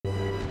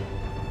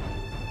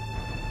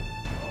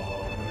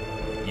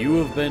You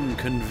have been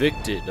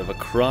convicted of a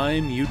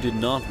crime you did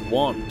not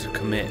want to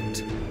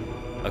commit.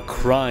 A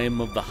crime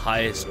of the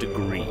highest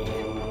degree.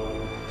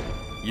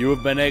 You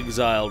have been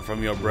exiled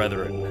from your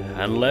brethren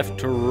and left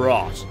to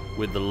rot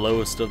with the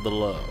lowest of the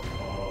low.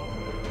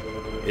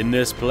 In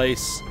this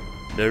place,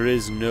 there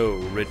is no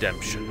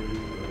redemption.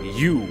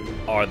 You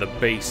are the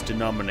base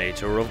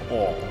denominator of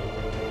all,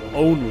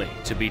 only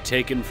to be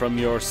taken from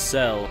your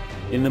cell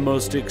in the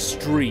most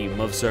extreme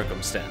of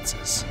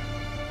circumstances.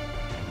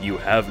 You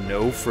have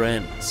no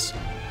friends,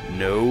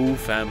 no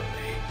family.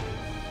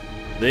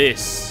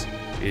 This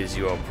is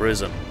your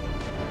prison.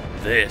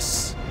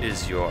 This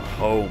is your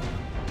home.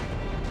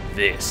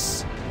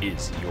 This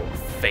is your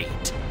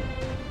fate.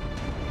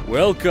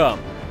 Welcome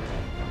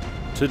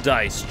to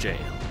Dice Jail.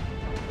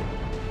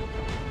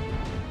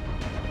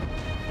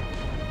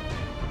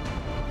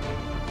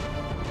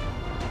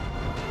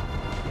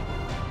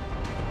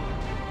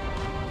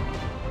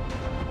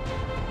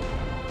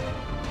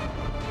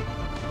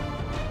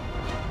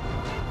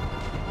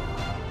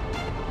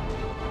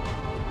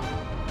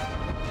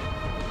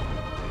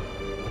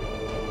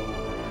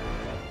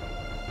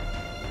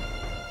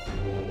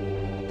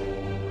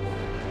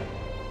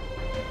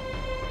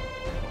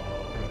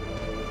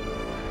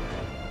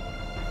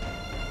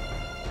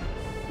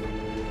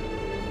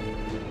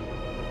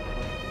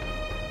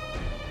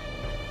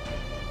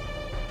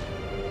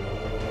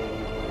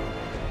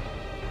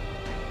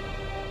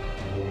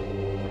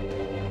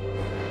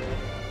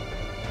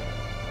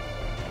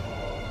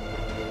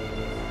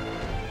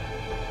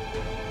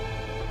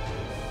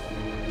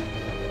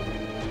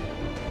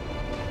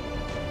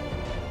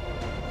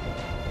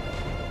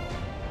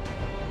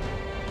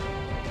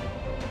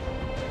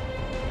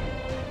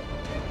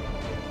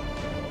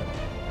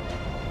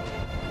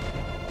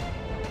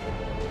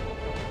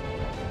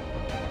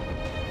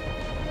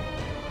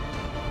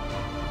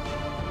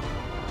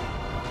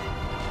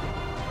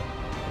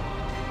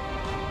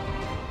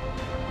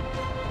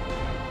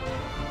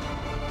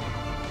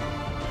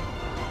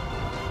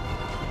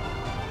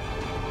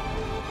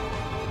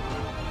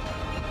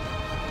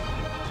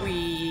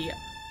 We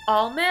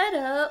all met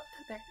up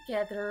back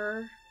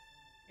together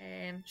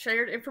and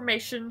shared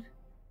information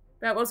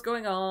about what's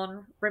going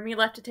on. Remy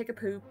left to take a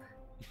poop.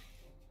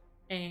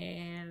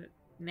 And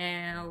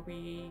now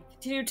we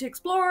continue to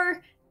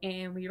explore,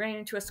 and we ran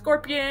into a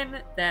scorpion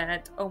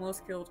that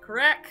almost killed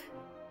Karak.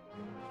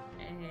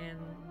 And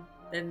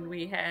then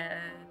we had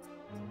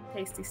a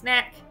tasty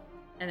snack,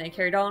 and then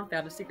carried on,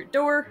 found a secret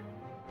door,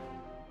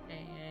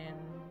 and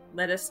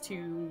led us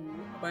to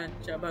a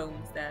bunch of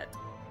bones that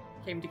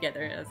came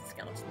together as a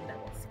skeleton that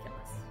was to kill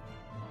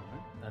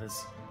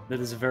us. That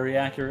is a very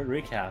accurate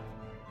recap,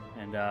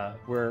 and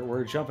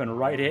we're jumping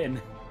right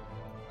in,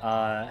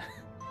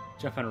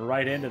 jumping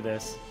right into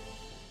this,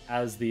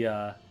 as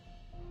the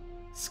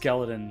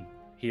skeleton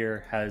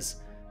here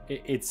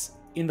it's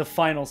in the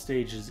final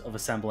stages of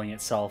assembling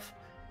itself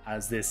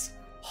as this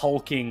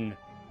hulking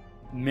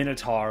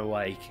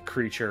minotaur-like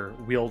creature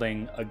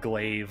wielding a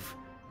glaive.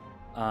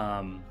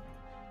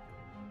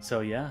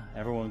 So yeah,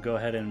 everyone go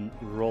ahead and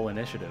roll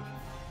initiative.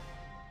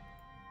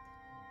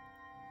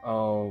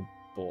 Oh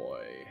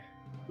boy.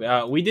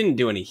 We didn't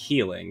do any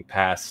healing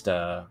past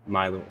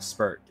my little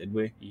spurt, did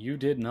we? You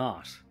did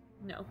not.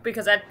 No,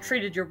 because I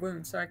treated your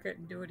wound, so I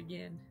couldn't do it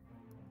again.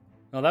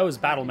 No, that was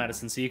battle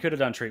medicine, so you could have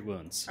done treat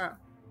wounds. Oh.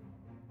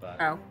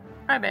 But... Oh,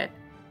 I bet.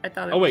 I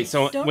thought it Oh wait, was...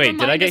 so Don't wait, did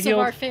I remind get us of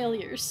healed? our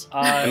failures.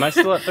 Am I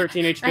still at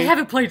 13 HP? I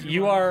haven't played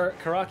You are,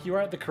 Karak, you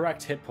are at the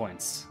correct hit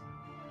points.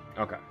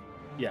 Okay.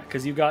 Yeah,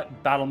 because you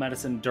got battle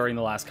medicine during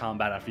the last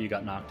combat after you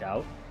got knocked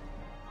out.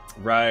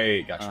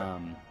 Right, gotcha.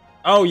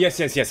 Oh, yes,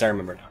 I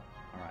remember now.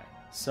 Alright,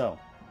 so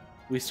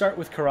we start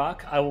with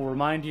Karak. I will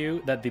remind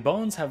you that the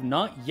bones have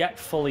not yet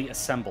fully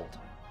assembled.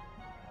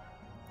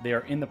 They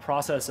are in the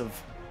process of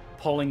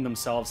pulling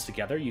themselves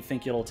together. You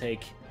think it'll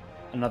take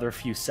another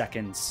few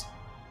seconds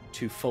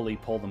to fully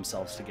pull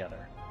themselves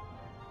together.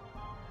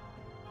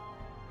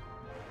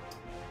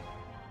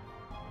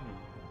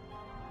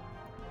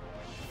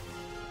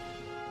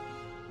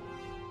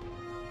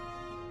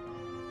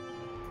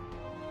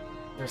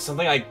 There's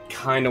something I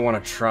kind of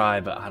want to try,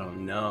 but I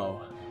don't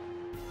know.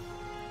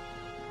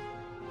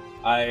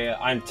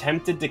 I'm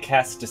tempted to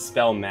cast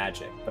Dispel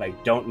Magic, but I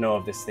don't know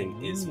if this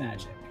thing is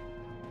magic.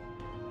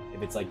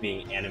 If it's like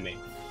being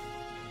animated.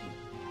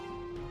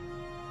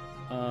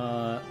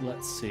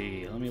 Let's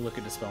see. Let me look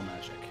at Dispel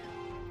Magic.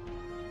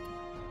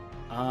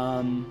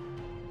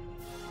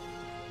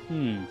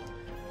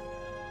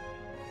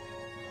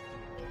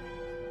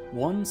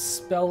 One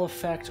spell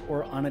effect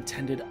or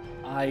unattended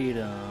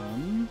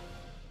item.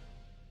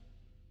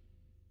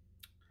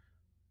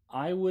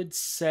 I would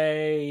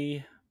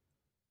say,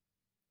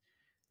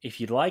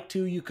 if you'd like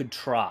to, you could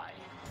try.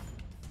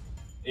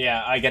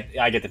 Yeah, I get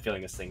the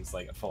feeling this thing's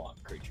like a full-on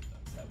creature.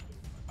 Though,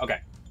 so. Okay.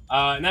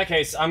 In that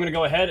case, I'm gonna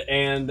go ahead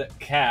and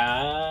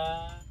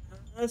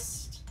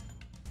cast.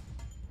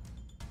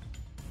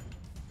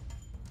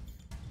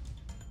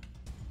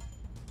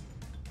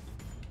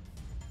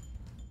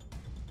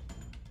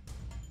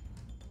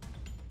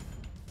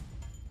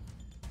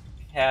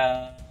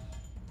 have...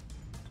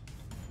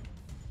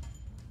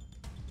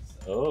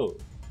 Oh.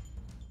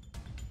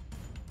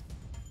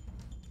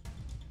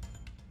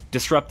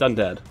 Disrupt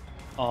Undead.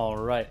 All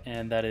right,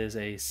 and that is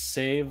a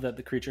save that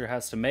the creature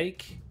has to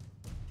make.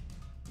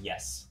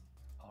 Yes.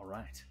 All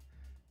right.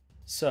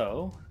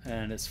 So,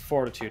 and it's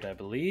Fortitude, I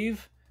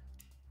believe.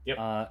 Yep.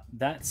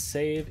 That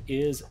save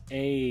is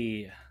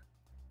a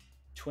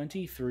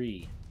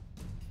 23.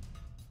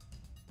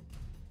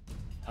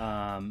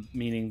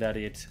 Meaning that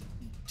it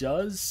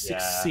does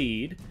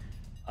succeed.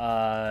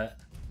 Yeah,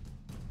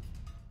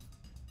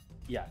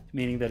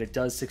 meaning that it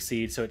does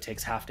succeed, so it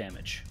takes half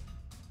damage.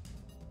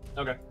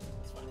 Okay,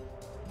 that's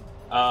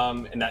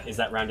fine. And is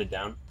that rounded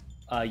down?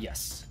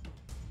 Yes.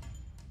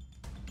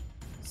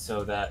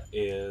 So that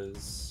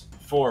is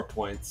 4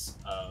 points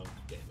of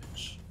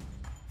damage.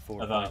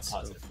 4 of points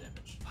positive of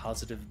damage.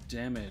 positive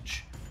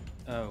damage.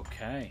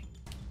 Okay.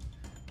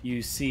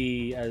 You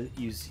see, as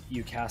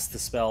you cast the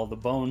spell, the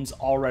bones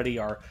already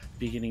are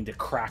beginning to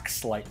crack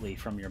slightly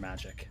from your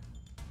magic.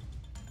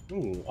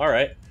 Ooh, all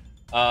right.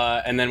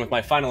 And then with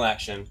my final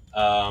action,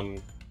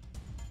 does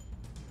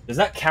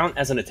that count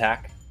as an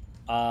attack?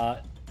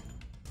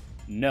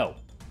 No.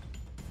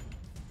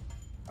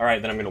 All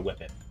right, then I'm going to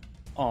whip it.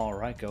 All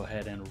right, go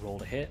ahead and roll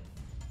to hit.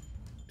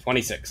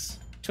 26.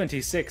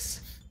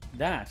 26.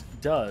 That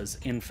does,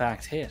 in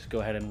fact, hit. Go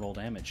ahead and roll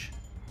damage.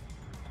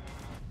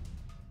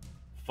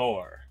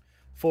 4.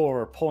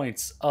 4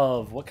 points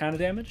of what kind of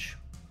damage?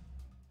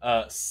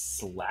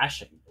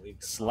 Slashing, I believe.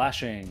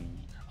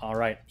 Slashing. All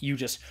right, you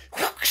just...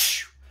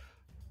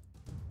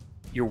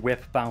 Your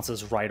whip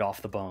bounces right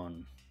off the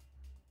bone.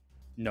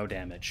 No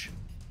damage.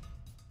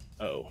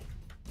 Oh.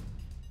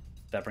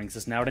 That brings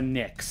us now to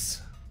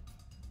Nyx.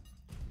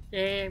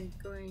 I'm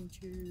going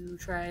to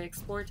try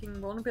exploiting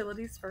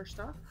vulnerabilities first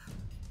off.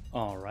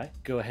 All right,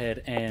 go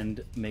ahead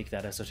and make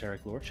that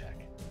esoteric lore check.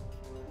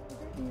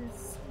 That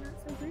is not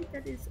so great.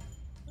 That is...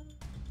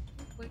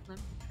 Wait, let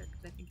me check,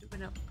 because I think it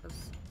went up,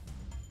 because...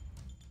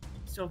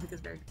 Still don't think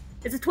it's very good.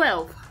 It's a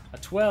 12! A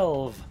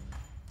 12.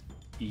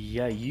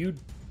 Yeah,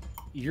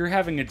 you're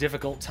having a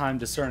difficult time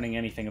discerning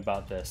anything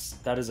about this.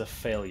 That is a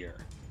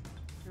failure.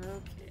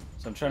 Okay.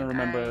 So I'm trying to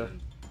remember...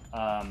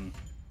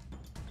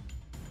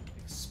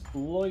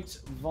 exploit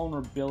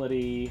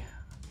vulnerability...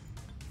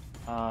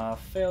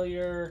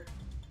 failure...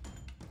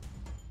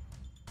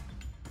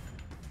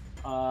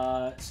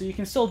 so you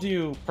can still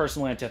do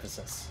personal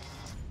antithesis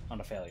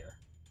on a failure.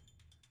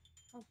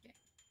 Okay.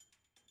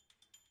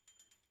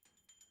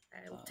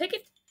 I will take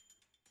it.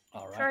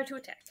 All right. Try to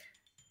attack.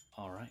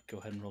 All right, go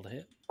ahead and roll to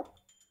hit.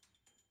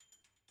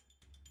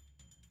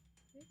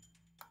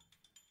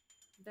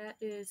 That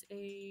is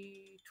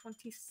a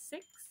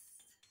 26.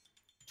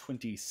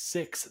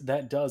 26.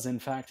 That does, in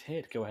fact,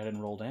 hit. Go ahead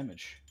and roll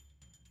damage.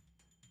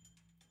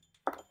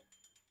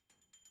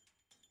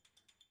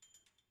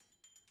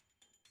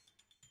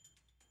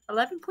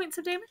 $11 points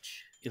of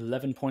damage.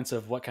 11 points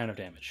of what kind of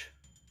damage?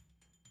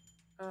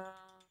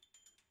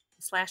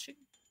 Slashing.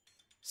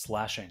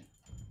 Slashing.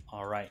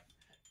 All right.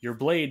 Your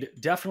blade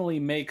definitely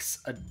makes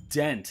a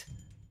dent,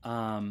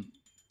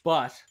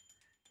 but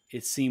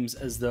it seems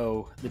as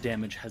though the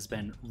damage has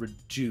been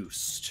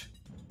reduced.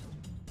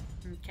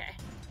 Okay.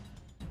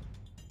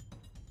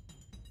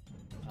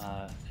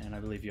 And I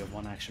believe you have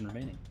one action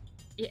remaining.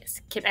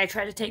 Yes. Can I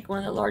try to take one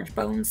of the large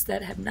bones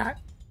that have not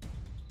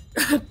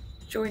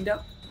joined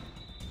up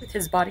with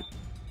his body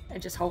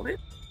and just hold it?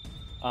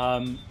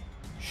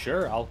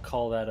 Sure. I'll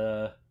call that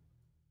a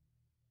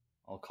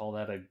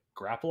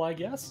grapple, I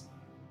guess.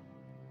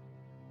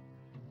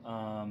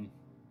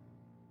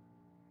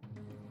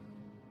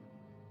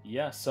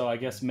 Yeah, so I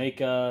guess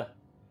make an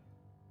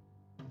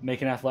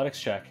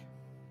athletics check.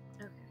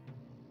 Okay.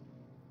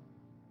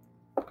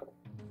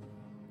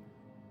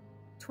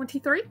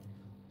 23?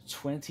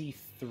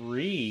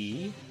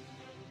 23.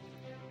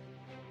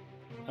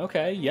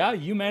 Okay, yeah,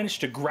 you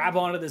managed to grab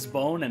onto this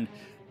bone, and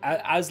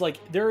as like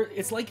there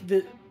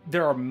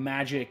are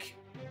magic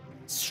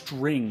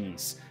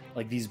strings,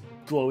 like these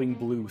glowing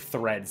blue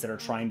threads that are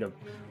trying to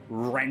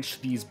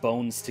wrench these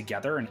bones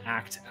together and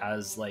act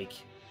as like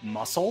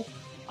muscle.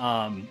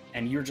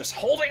 And you're just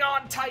holding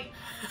on tight.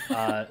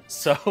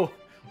 So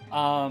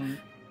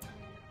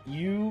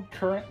you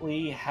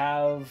currently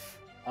have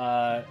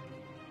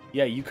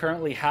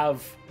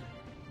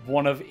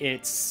one of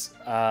its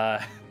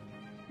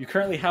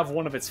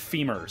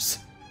femurs.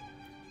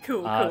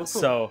 Cool.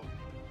 So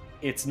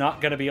it's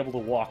not going to be able to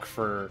walk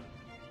for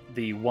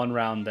the one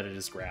round that it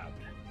is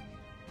grabbed.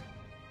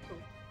 Cool.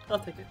 I'll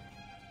take it.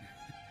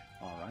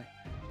 All right.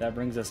 That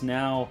brings us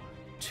now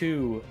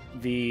to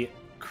the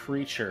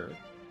creature,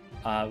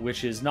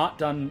 which is not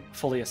done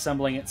fully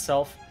assembling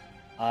itself.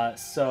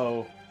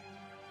 So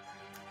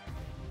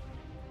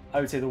I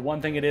would say the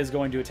one thing it is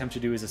going to attempt to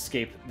do is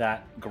escape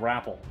that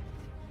grapple.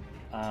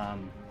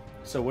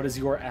 So what is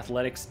your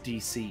athletics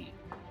DC?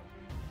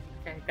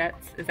 Okay,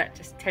 is that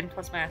just 10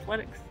 plus my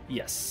athletics?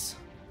 Yes.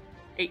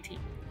 18.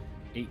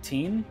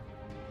 18.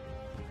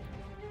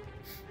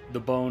 The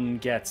bone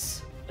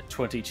gets a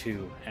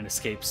 22 and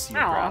escapes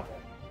your Aw. grapple.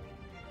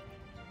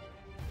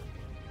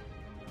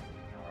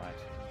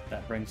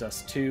 That brings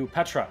us to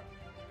Petra.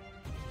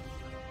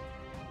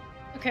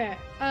 Okay.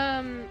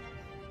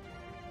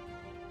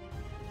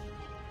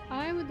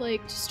 I would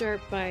like to start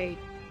by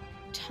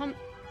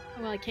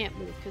well, I can't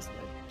move because the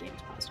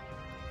game's paused.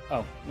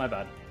 Oh, my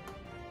bad.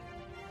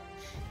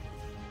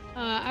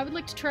 I would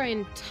like to try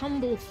and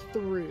tumble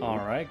through. All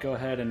right, go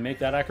ahead and make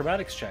that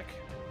acrobatics check.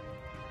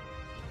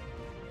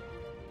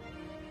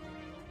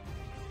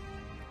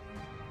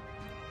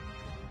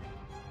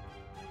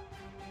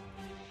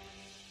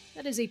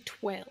 That is a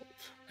 12.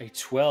 A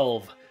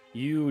 12.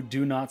 You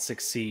do not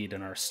succeed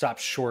and are stopped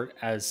short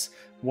as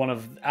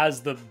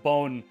the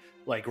bone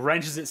like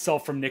wrenches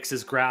itself from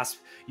Nyx's grasp.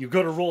 You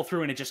go to roll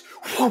through and it just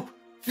whoop,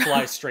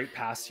 flies straight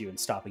past you and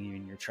stopping you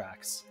in your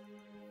tracks.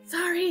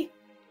 Sorry.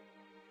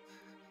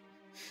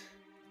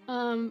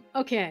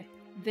 Okay.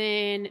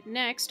 Then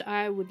next,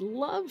 I would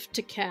love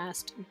to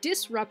cast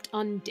Disrupt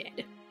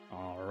Undead.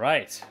 All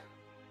right.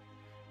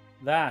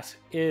 That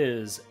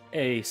is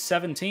a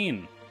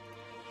 17.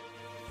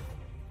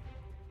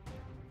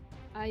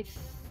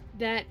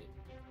 That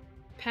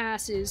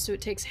passes, so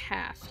it takes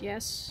half,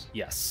 yes?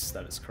 Yes,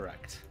 that is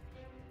correct.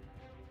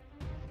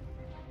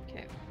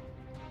 Okay.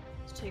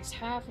 It takes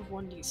half of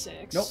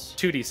 1d6. Nope,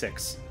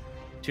 2d6.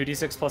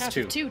 2d6 plus half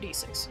 2. Of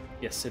 2d6.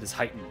 Yes, it is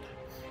heightened.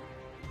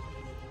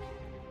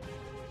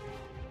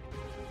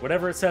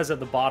 Whatever it says at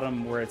the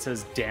bottom where it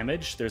says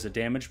damage, there's a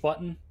damage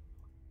button.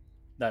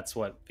 That's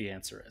what the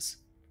answer is.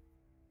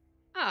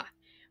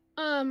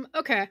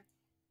 Okay.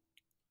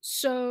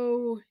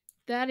 So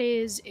that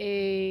is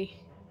a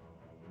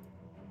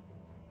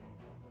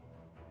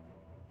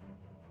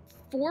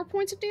 4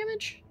 points of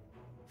damage?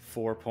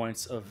 4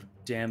 points of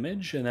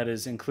damage, and that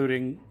is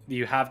including...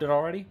 You halved it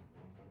already?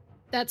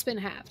 That's been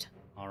halved.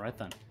 All right,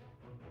 then.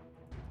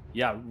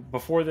 Yeah,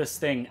 before this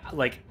thing,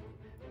 like,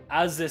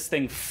 as this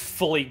thing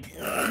fully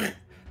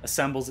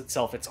assembles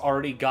itself, it's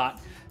already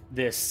got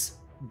this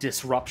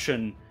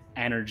disruption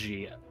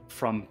energy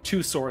from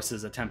two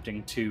sources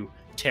attempting to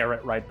tear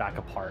it right back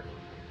apart.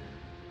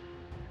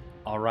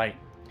 All right.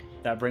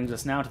 That brings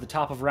us now to the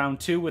top of round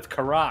 2 with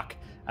Karak,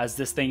 as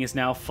this thing is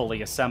now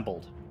fully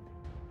assembled.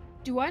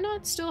 Do I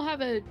not still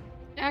have a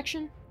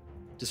action?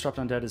 Disrupt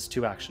Undead is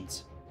 2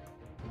 actions.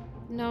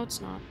 No,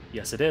 it's not.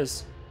 Yes, it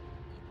is.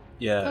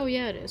 Yeah. Oh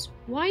yeah, it is.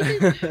 Why do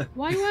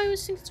I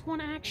always think it's 1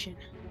 action?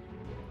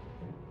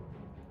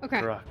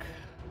 Okay. Karak.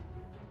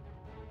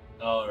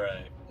 All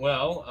right.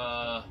 Well,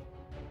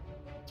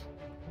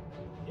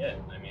 yeah.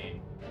 I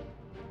mean,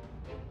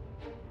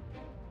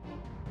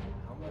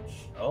 how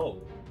much?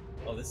 Oh,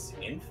 this is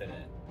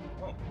infinite.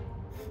 Oh,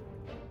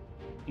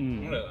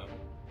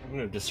 I'm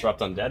gonna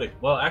disrupt undead.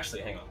 Well,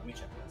 actually, hang on. Let me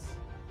check this.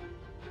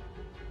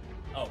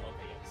 Oh, okay.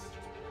 Yes.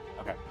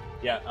 Okay.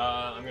 Yeah.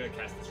 I'm gonna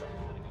cast disrupt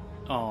undead again.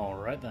 All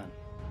right, then.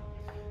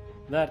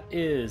 That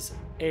is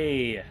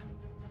a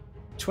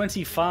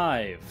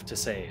 25 to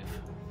save.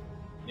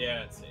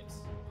 Yeah, it saves.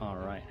 All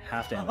right,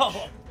 half damage.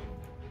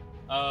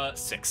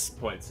 6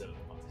 points of.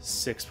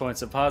 6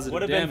 points of positive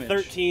Would have damage. been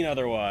 13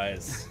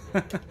 otherwise.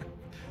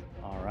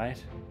 All right.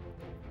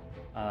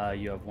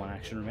 You have 1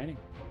 action remaining.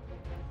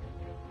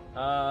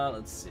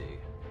 Let's see.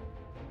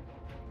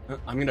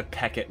 I'm gonna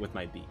peck it with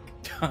my beak.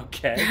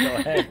 Okay, go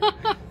ahead.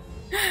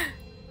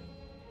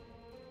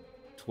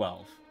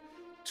 12.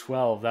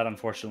 12. That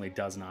unfortunately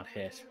does not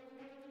hit.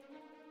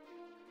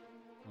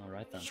 All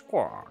right, then.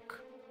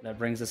 Squawk. That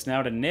brings us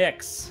now to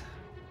Nyx.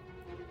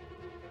 I'm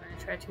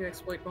gonna try to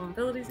exploit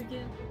vulnerabilities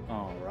again.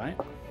 All right.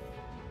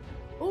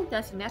 Oh,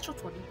 that's a natural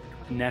 20.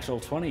 Natural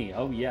 20.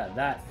 Oh, yeah,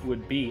 that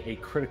would be a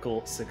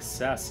critical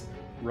success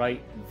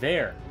right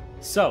there.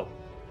 So,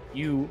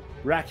 you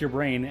rack your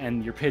brain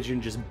and your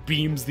pigeon just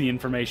beams the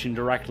information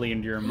directly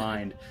into your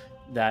mind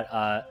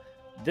that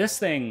this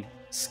thing,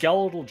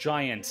 skeletal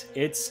giant,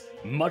 it's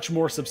much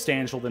more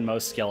substantial than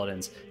most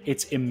skeletons.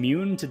 It's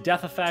immune to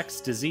death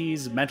effects,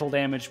 disease, mental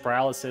damage,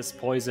 paralysis,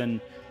 poison,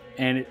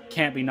 and it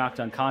can't be knocked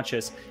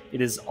unconscious. It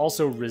is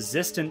also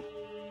resistant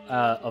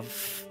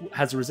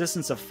has a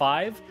resistance of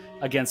 5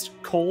 against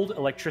cold,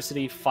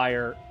 electricity,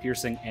 fire,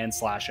 piercing, and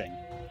slashing.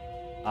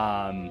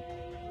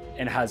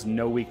 And has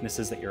no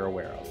weaknesses that you're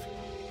aware of.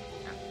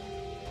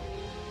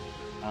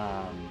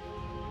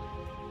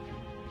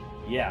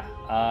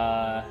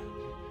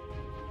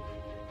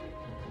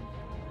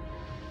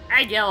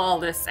 I yell all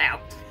this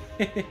out.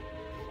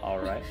 All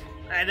right.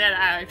 And then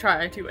I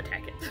try to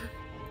attack it.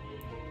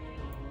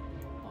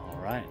 All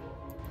right.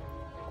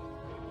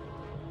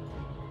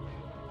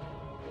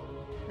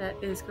 That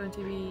is going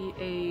to be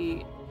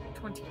a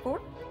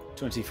 24.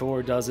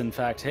 24 does in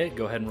fact hit.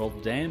 Go ahead and roll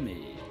the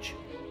damage.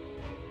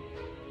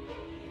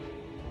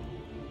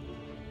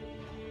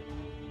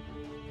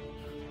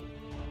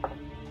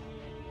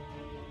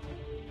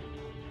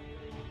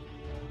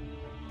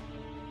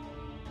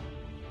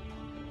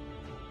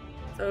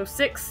 So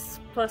 6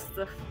 plus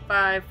the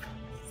 5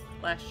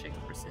 slashing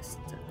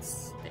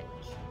resistance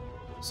damage.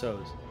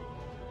 So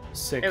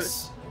 6. It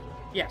was-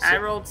 Yeah, So- I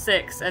rolled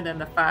 6 and then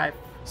the 5.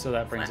 So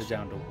that brings it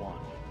slashing. down to 1.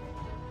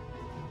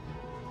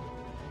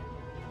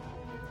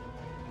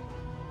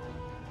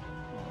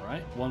 All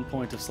right, 1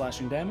 point of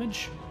slashing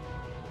damage.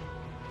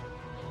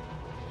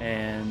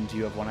 And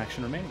you have 1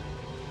 action remaining.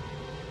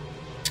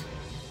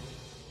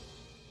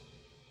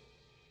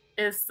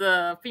 Is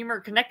the femur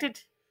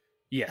connected?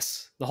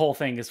 Yes, the whole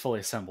thing is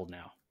fully assembled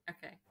now.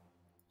 Okay.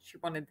 She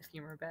wanted the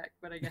femur back,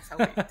 but I guess I'll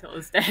wait until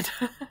it's dead.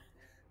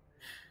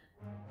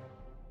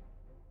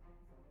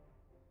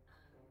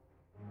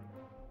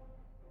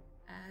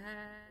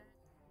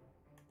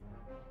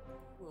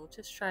 We'll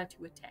just try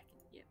to attack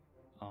it. Yeah.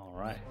 All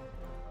right.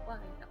 Why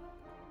not?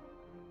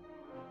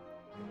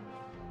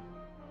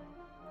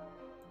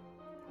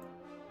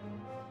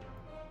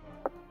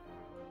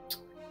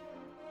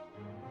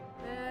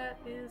 That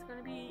is going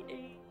to be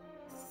a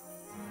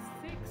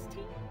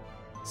 16.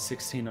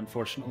 16,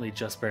 unfortunately,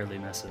 just barely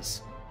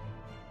misses.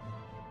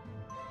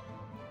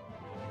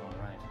 All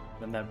right.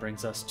 Then that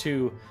brings us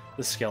to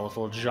the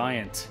skeletal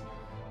giant,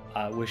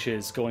 which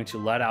is going to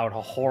let out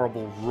a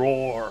horrible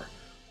roar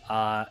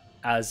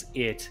as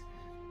it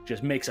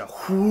just makes a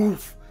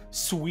whoof,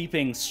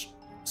 sweeping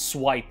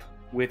swipe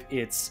with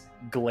its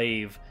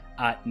glaive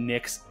at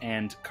Nyx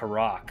and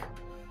Karak.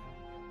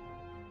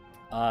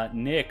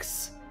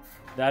 Nyx,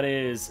 that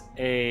is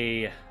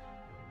a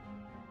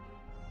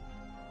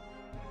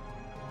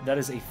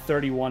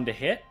 31 to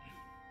hit.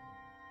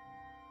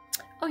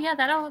 Oh yeah,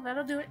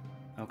 that'll do it.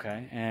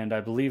 Okay, and I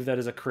believe that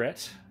is a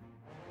crit.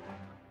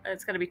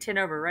 It's gonna be 10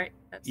 over, right?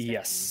 That's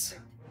Yes.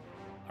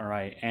 All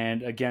right,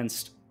 and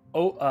against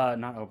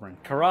not Oberyn,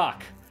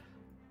 Karak.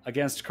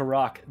 Against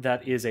Karak,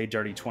 that is a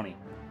dirty 20.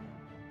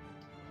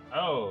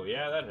 Oh,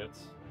 yeah, that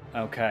hits.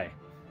 Okay,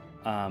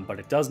 but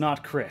it does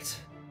not crit.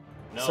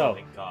 No, So,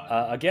 thank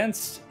God.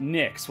 against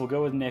Nyx, we'll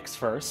go with Nyx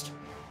first.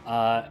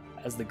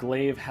 As the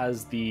glaive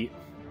has the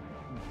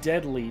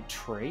deadly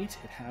trait,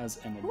 it has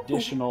an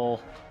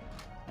additional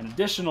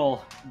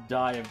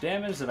die of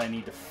damage that I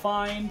need to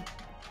find.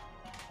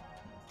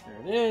 There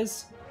it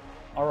is.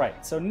 All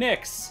right, so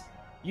Nyx,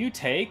 you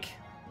take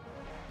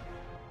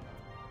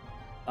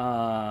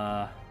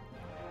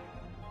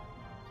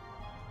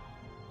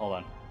hold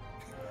on.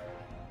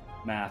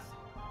 Math.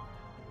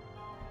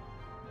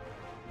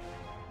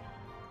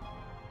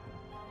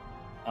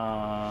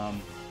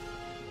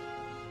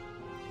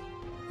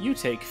 You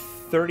take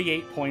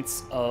 38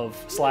 points of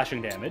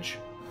slashing damage.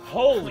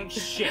 Holy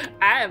shit!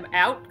 I am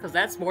out because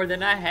that's more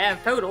than I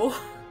have total.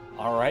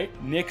 All right,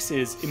 Nyx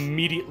is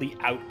immediately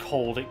out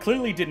cold. It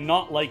clearly did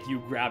not like you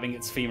grabbing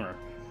its femur.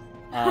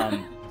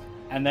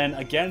 And then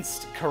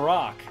against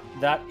Karak,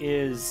 that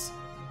is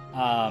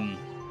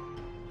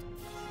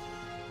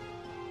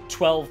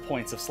 12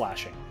 points of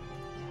slashing.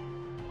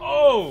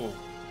 Oh!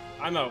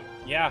 I'm out.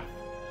 Yeah.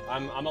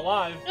 I'm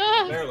alive.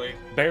 Ah! Barely.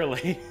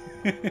 Barely.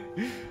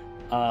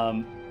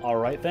 All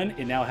right, then.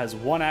 It now has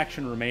 1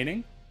 action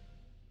remaining,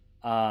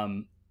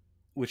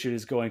 which it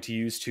is going to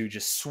use to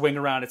just swing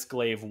around its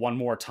glaive one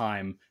more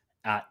time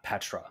at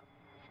Petra.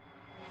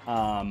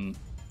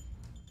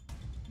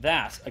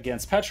 That,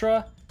 against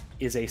Petra,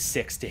 is a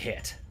 6 to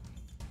hit.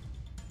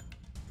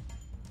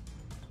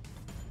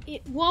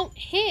 It won't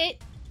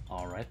hit.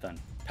 All right, then.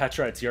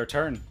 Petra, it's your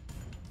turn.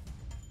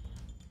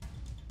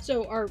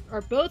 So are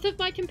both of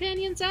my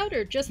companions out,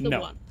 or just the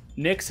No. one?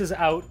 Nyx is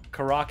out.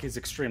 Karak is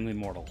extremely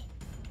mortal.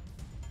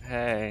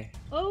 Hey.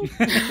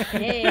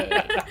 Okay.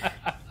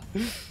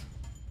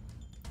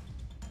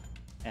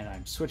 And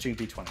I'm switching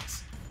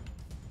d20s.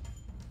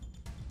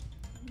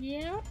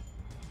 Yep.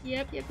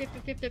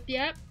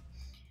 Yep.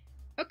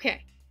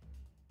 Okay.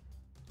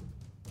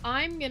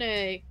 I'm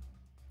gonna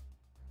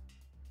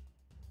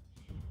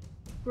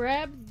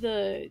grab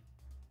the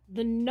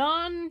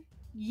non-used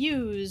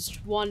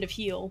Wand of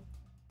Heal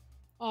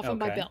off of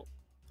my Okay. belt.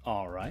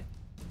 All right.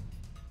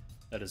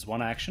 That is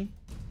 1 action.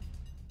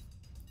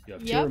 You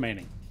have 2 Yep.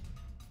 remaining.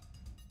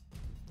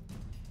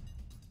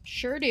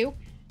 Sure do.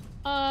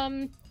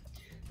 I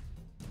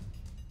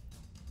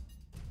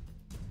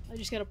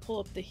just gotta pull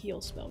up the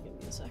heal spell. Give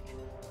me a sec.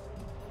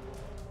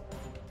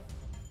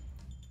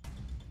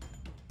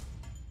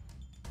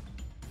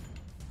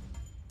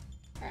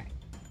 Alright.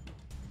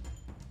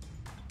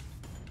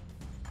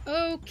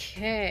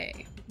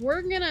 Okay.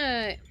 We're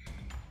gonna...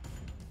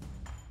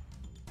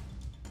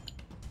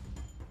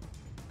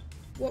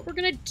 What we're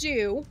gonna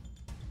do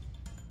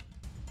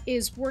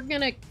is we're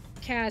gonna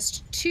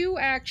cast 2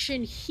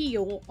 action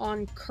heal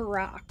on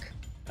Karak.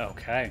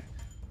 Okay.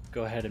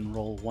 Go ahead and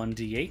roll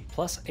 1d8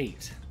 plus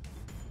 8.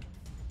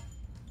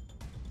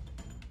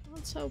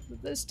 Let's hope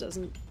that this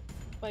doesn't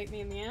bite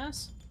me in the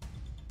ass.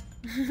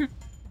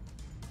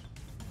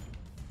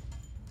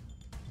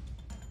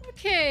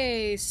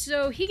 Okay,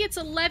 so he gets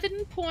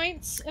 11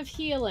 points of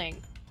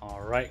healing.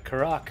 All right,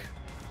 Karak.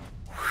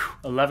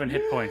 11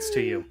 hit points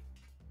to you.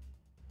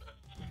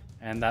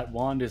 And that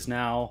wand is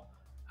now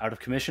out of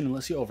commission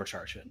unless you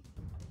overcharge it.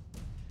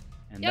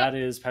 And Yep. that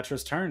is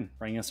Petra's turn,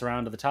 bringing us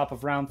around to the top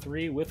of round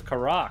 3 with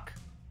Karak.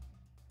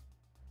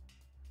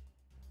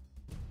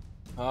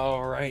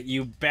 All right,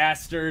 you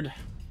bastard.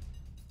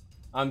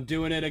 I'm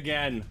doing it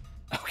again.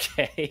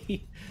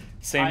 Okay.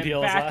 Same I'm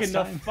deal back as in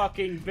last the time.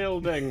 fucking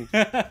building.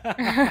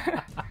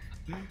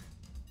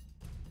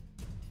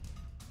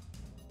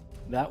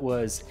 That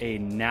was a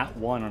nat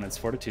 1 on its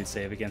fortitude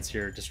save against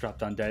your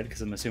Disrupt Undead,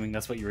 because I'm assuming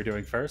that's what you were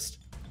doing first.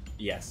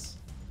 Yes.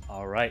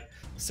 All right.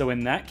 So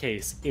in that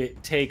case,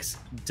 it takes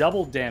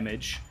double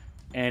damage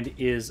and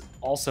is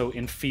also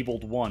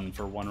enfeebled 1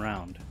 for 1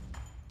 round.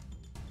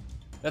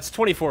 That's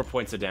 24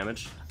 points of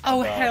damage.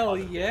 Oh, hell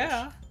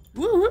yeah.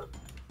 Woo!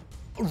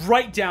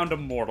 Right down to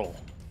mortal.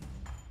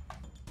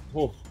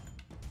 Whoa.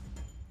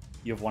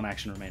 You have 1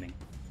 action remaining.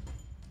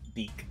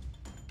 Beak.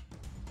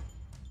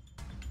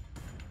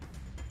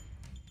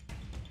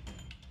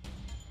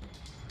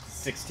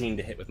 $16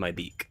 to hit with my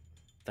beak.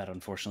 That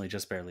unfortunately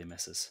just barely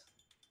misses.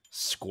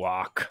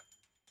 Squawk.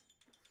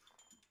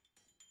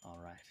 All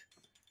right.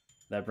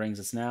 That brings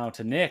us now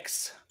to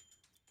Nyx.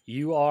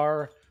 You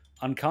are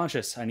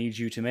unconscious. I need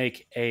you to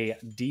make a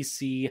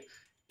DC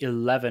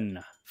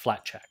 11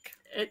 flat check.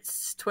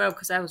 It's 12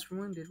 because I was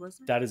wounded,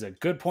 wasn't it? That is a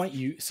good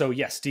point. So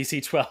yes,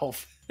 DC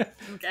 12.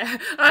 Okay.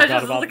 I was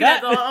just looking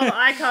at the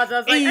icons. I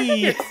was like, I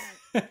think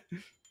it's...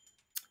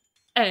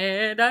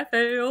 And I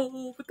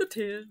failed with the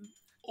 10.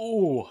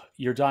 Oh,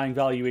 your dying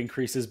value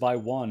increases by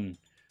 1.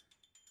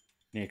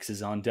 Nyx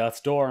is on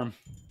death's door.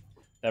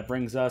 That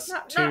brings us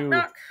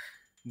to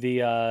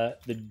the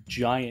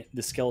giant,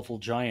 the skeletal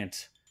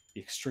giant, the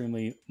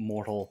extremely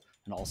mortal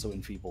and also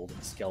enfeebled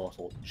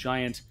skeletal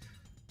giant,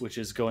 which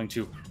is going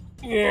to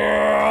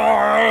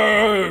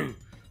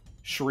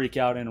shriek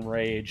out in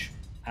rage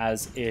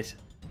as it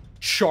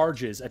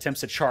attempts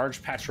to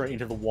charge Petra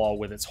into the wall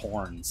with its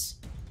horns.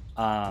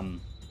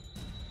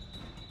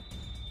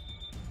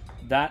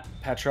 That,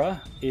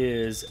 Petra,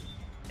 is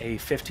a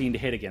 15 to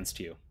hit against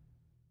you.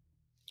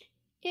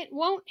 It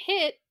won't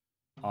hit.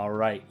 All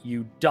right,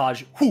 you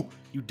dodge,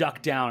 you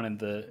duck down, and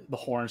the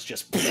horns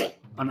just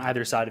on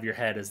either side of your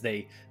head as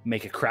they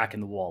make a crack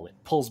in the wall. It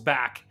pulls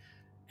back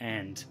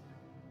and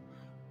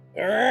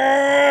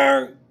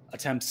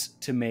attempts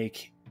to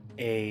make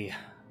a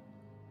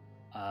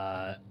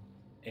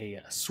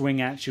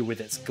swing at you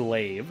with its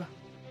glaive.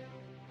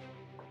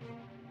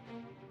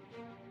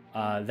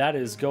 That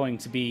is going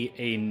to be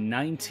a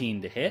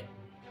 19 to hit.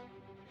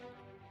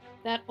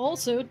 That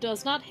also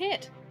does not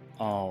hit.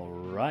 All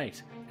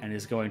right, and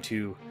is going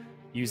to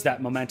use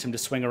that momentum to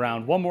swing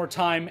around one more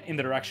time in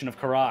the direction of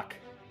Karak.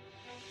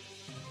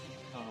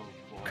 Oh,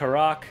 boy.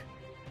 Karak,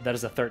 that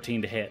is a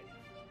 13 to hit.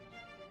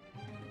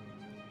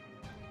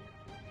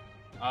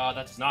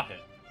 That does not hit.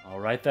 All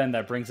right, then,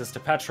 that brings us to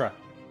Petra.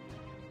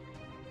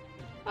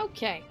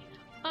 Okay.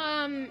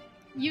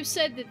 You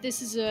said that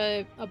this is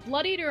a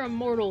bloodied or a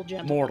mortal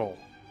gentleman?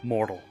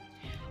 Mortal.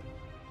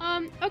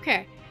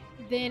 Okay.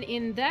 Then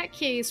in that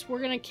case,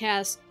 we're gonna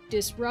cast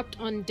Disrupt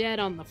Undead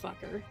on the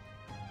fucker.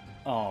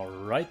 All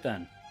right,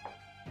 then.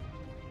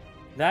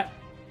 That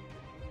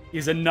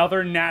is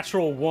another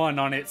natural 1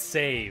 on its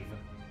save.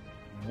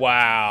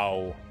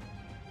 Wow.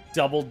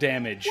 Double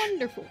damage.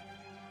 Wonderful.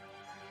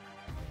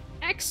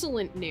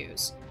 Excellent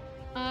news.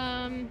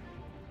 Alright,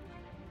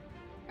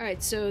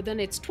 so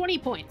then it's 20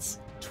 points.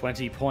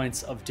 20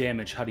 points of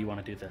damage. How do you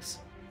want to do this?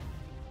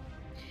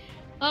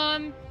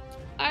 I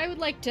would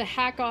like to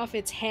hack off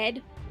its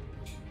head.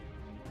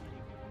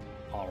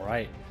 All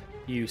right.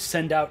 You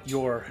send out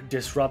your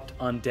Disrupt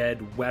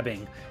Undead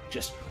webbing,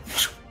 just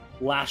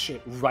lash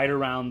it right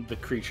around the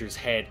creature's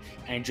head,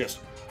 and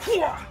just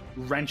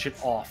wrench it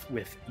off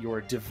with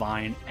your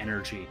divine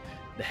energy.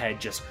 The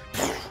head just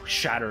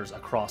shatters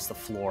across the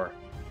floor.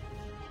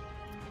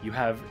 You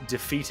have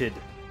defeated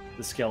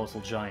the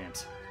skeletal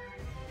giant,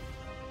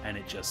 and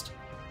it just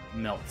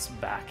melts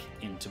back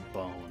into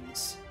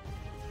bones.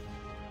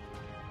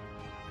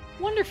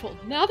 Wonderful.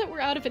 Now that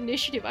we're out of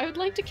initiative, I would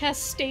like to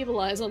cast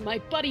Stabilize on my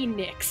buddy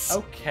Nyx.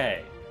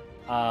 Okay.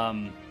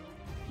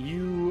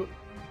 You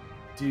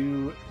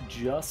do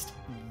just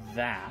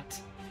that.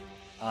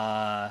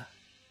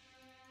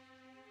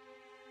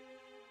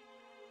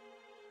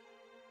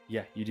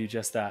 Yeah, you do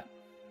just that.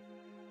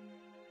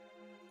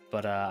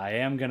 But I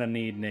am gonna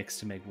need Nyx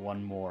to make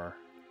one more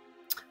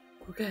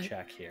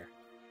check here.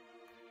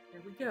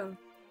 Here we go.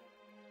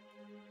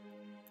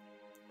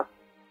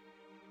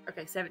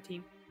 Okay,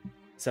 17.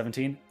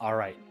 17?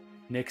 Alright.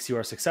 Nyx, you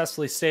are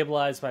successfully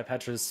stabilized by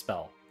Petra's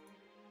spell.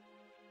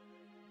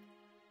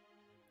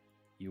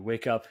 You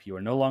wake up, you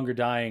are no longer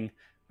dying,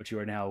 but you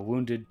are now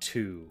wounded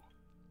 2.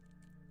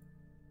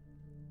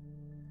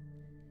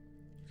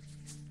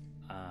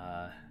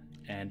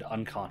 And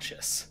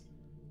unconscious.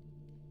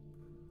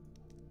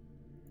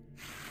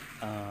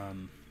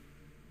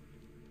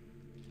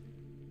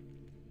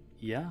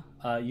 Yeah,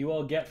 you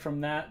all get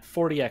from that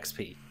 40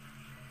 XP.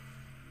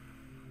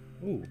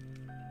 Ooh.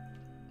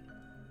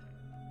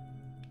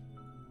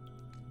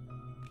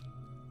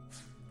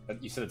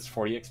 You said it's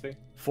 40 XP?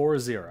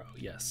 40,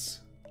 yes.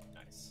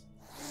 Nice.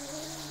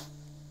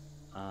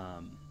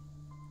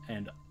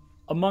 And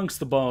amongst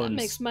the bones... That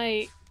makes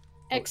my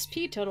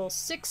XP total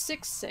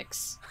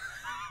 666.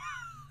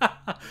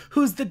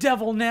 Who's the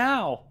devil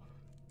now?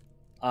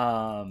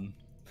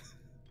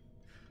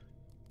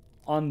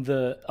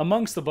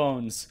 Amongst the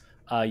bones,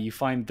 you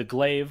find the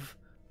glaive,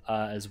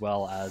 as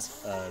well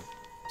as a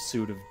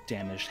suit of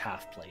damaged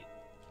half-plate.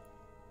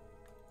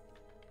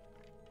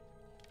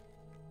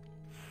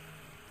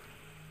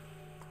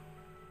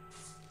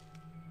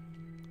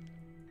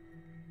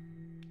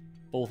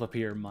 Both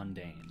appear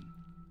mundane.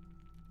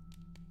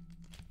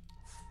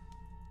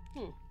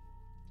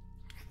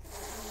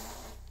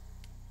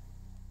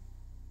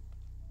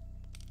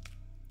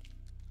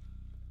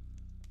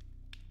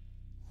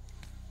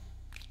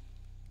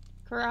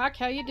 Karak,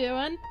 how you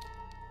doing?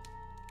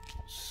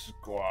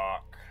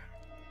 Squawk.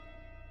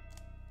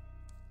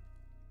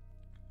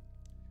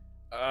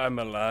 I'm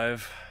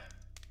alive.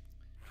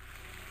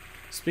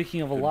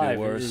 Speaking of Could be alive,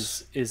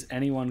 worse. is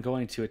anyone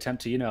going to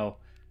attempt to,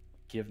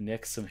 give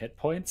Nick some hit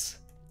points?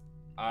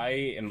 I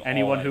am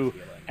Anyone all who I'm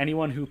feeling.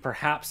 anyone who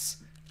perhaps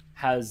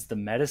has the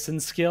medicine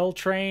skill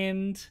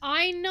trained?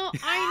 I know.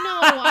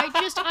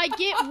 I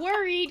get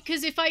worried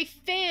because if I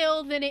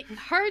fail, then it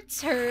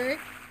hurts her,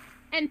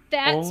 and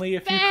that's Only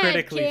if you bad,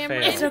 critically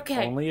Cameron. fail. It's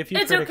okay. Only if you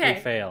It's critically okay.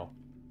 fail.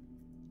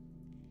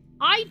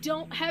 I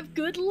don't have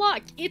good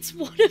luck. It's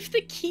one of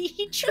the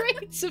key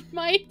traits of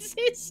my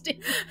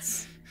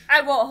existence.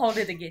 I won't hold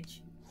it against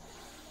you.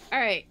 All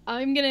right,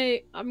 I'm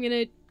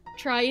gonna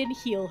try and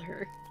heal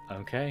her.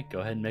 Okay, go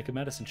ahead and make a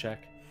medicine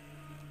check.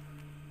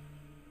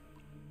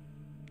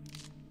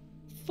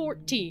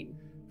 14.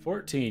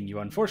 14. You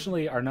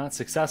unfortunately are not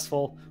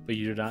successful, but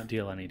you do not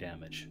deal any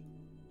damage.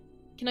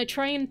 Can I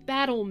try and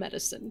battle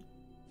medicine?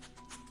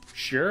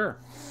 Sure.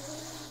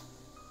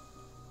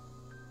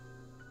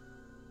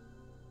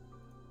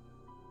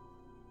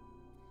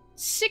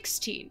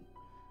 $16.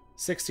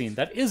 16.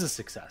 That is a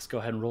success. Go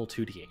ahead and roll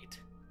 2d8.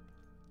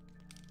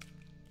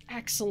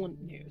 Excellent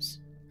news.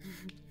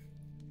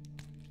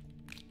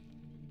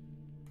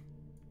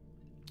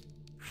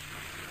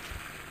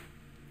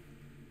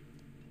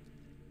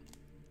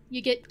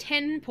 You get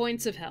 10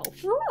 points of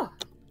health. Ooh.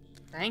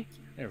 Thank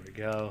you. There we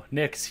go.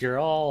 Nix,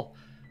 you're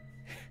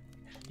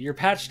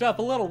patched up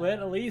a little bit,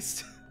 at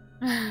least.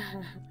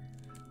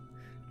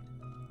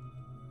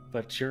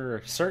 But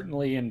you're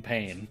certainly in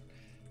pain.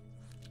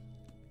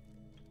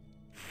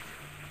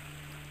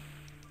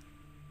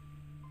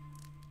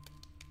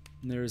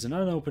 And there's an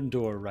unopened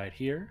door right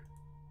here.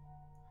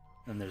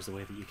 And there's the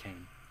way that you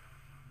came.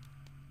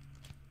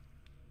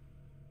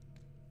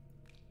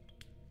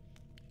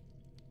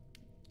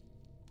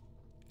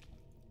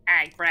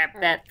 I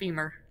grabbed that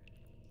femur.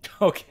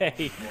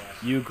 Okay,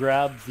 you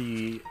grab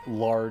the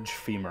large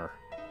femur.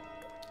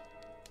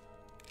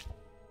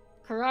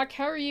 Karak,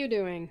 how are you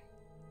doing?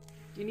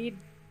 Do you need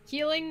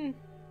healing?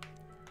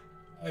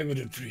 I would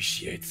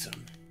appreciate some.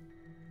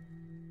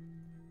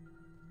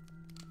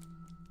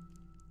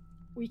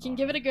 We can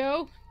give it a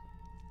go.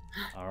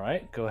 All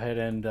right, go ahead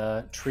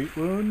and treat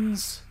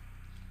wounds.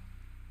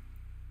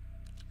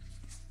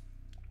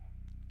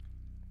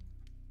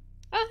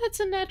 Oh, that's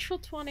a natural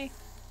 20.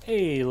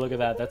 Hey, look at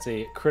that. That's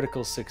a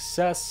critical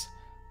success,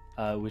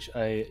 which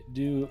I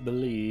do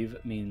believe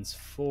means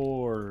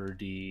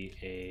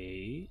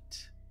 4d8.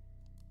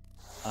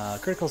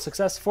 Critical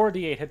success,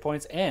 4d8 hit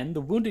points, and the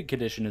wounded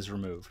condition is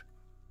removed.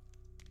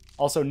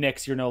 Also,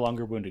 Nix, you're no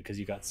longer wounded because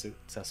you got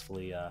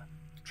successfully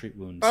treat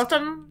wounds. Both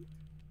of them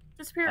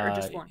disappear or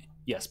just one?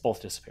 Yes,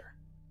 both disappear.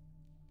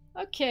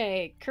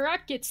 Okay,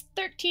 Karak gets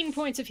 13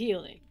 points of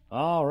healing.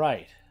 All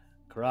right.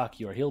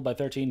 Karak, you are healed by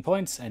 13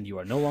 points, and you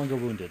are no longer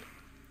wounded.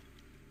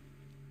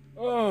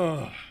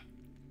 Oh.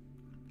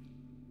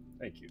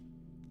 Thank you.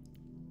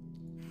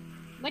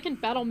 I can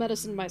battle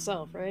medicine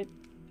myself, right?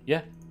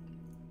 Yeah.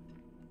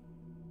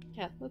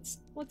 Yeah,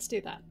 let's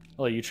do that.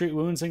 Well, you treat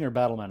woundsing or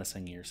battle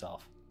menacing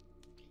yourself?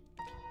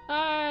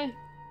 I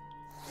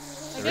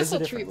There guess is a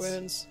I'll treat difference.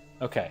 wounds.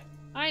 Okay.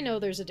 I know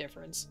there's a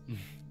difference.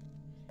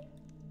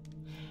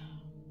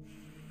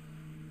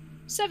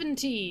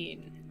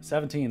 17.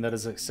 17, that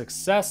is a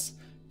success,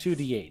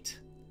 2d8.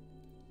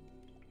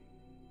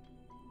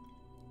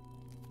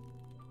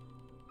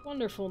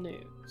 Wonderful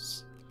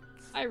news.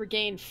 I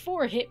regained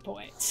 4 hit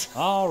points.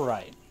 All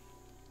right.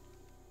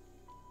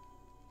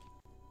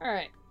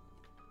 Alright.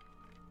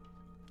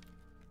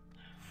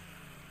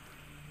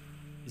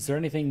 Is there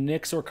anything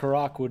Nix or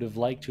Karak would have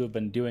liked to have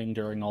been doing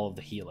during all of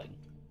the healing?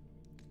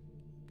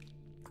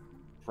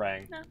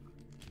 Praying.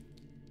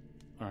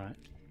 All right.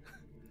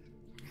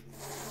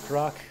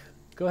 Karak,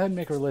 go ahead and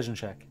make a religion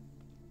check.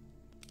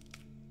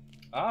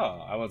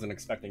 Oh, I wasn't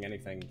expecting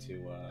anything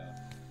to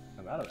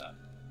come out of that.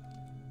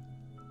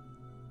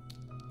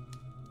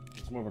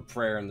 It's more of a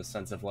prayer in the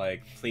sense of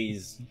like,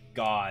 please,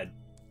 God,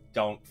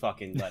 don't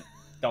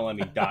let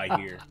me die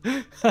here.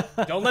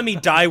 Don't let me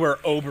die where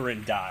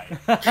Oberyn died.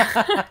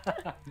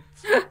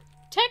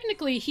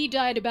 Technically, he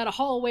died about a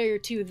hallway or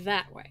two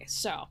that way,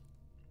 so.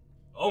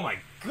 Oh my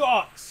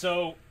god!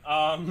 So,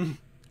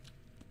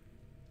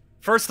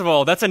 first of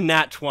all, that's a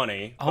nat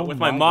 20, but Oh with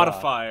my my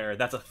modifier,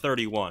 that's a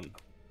 31.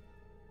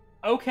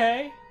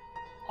 Okay.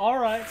 All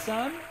right,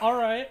 son. All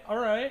right.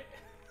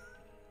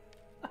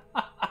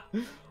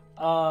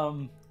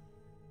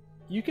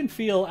 You can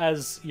feel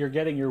as you're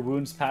getting your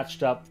wounds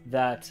patched up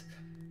that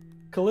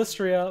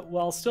Callistria,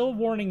 while still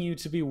warning you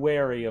to be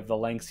wary of the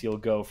lengths you'll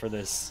go for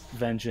this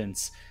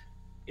vengeance,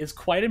 is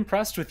quite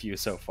impressed with you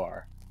so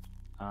far.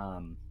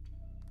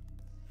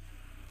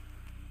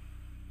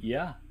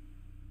 Yeah.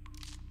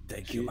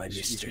 Thank you, my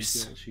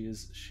mistress. She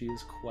is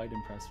quite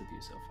impressed with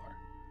you so far.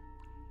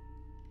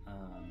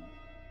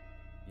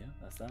 Yeah,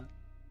 that's that.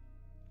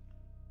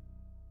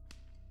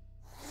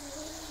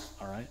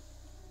 All right,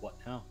 what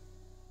now?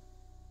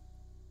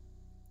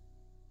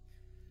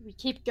 Do we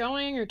keep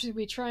going, or do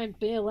we try and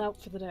bail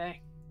out for the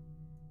day?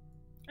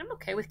 I'm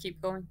okay with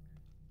keep going.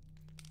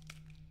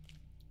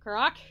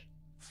 Karak?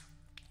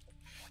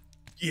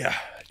 Yeah,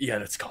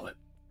 let's call it.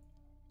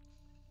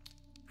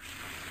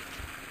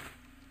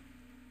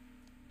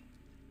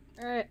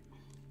 Alright.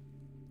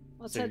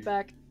 Let's So head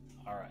back.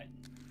 All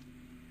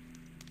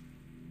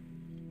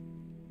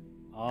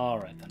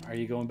right then. Are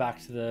you going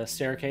back to the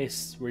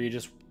staircase where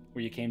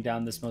you came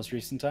down this most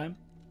recent time?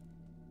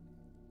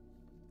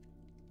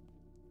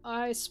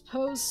 I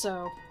suppose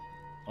so.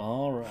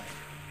 All right.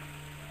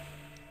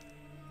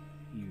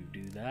 You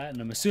do that,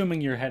 and I'm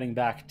assuming you're heading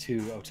back to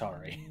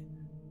Otari.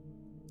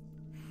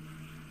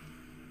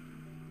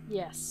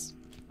 Yes.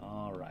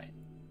 All right.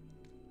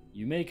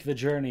 You make the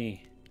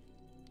journey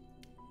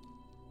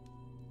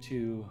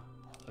to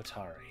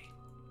Otari.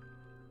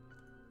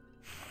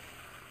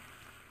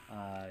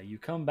 You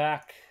come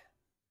back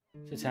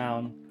to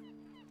town.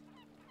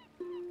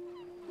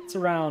 It's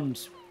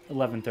around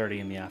 11:30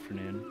 in the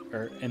afternoon,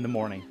 or in the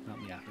morning, not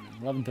in the afternoon.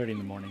 11:30 in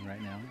the morning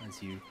right now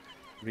as you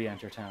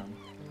re-enter town.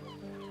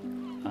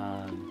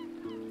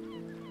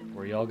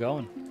 Where are y'all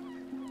going?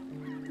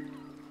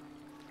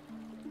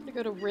 I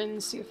go to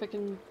Rin, see if I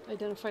can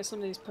identify some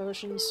of these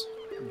potions.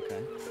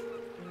 Okay.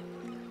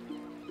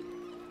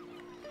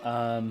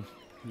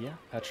 Yeah,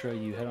 Petra,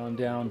 you head on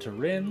down to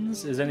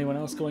Rin's. Is anyone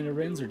else going to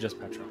Rin's or just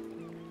Petra?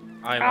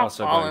 I'm I'll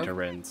also follow. going to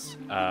Rin's,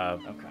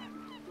 Okay.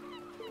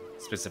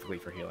 specifically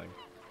for healing.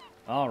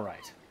 All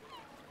right.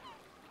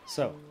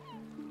 So,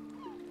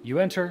 you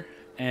enter,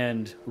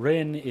 and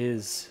Rin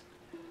is,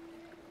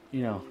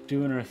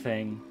 doing her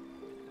thing.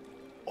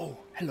 Oh,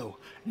 hello.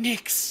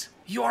 Nix,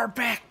 you are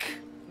back.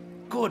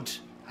 Good.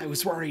 I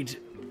was worried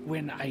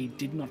when I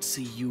did not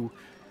see you,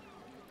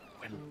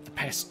 the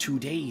past 2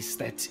 days,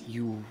 that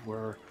you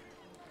were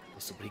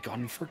possibly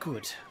gone for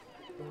good.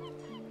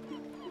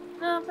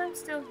 No, I'm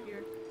still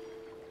here.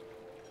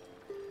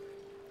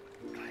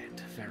 Glad,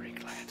 very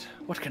glad.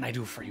 What can I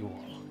do for you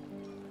all?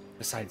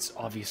 Besides,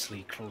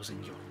 obviously,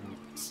 closing your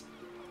wounds.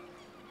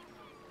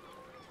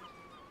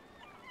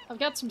 I've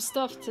got some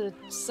stuff to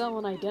sell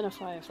and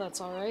identify, if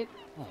that's alright.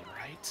 All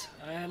right.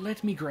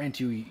 Let me grant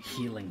you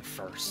healing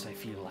first. I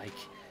feel like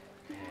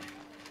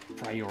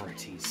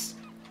priorities.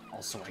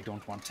 Also, I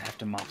don't want to have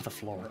to mop the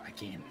floor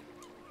again.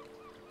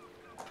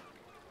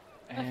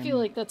 I feel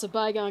like that's a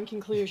bygone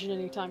conclusion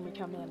anytime we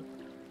come in.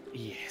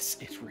 Yes,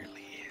 it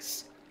really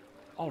is.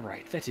 All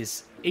right, that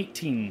is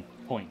 18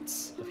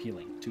 points of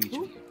healing to each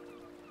of you.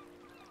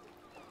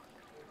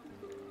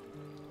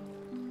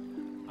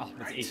 All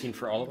That's right. 18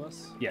 for all of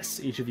us? Yes,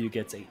 each of you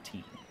gets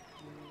 18.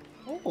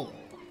 Oh.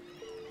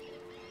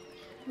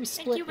 We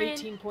split you, Rin.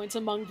 18 points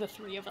among the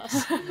three of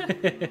us.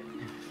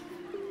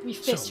 We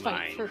fist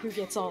fight mine. for who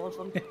gets all of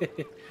them.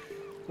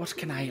 What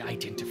can I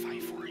identify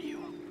for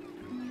you?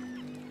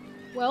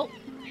 Well,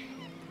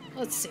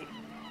 let's see.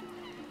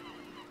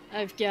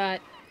 I've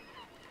got...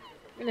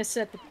 I'm gonna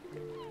set the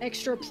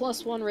extra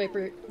 +1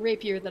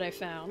 rapier that I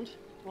found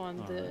on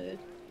the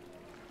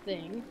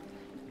thing.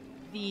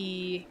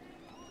 The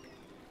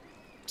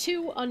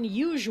 2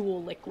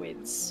 unusual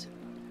liquids.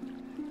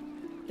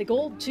 The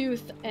gold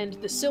tooth and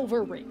the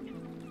silver ring.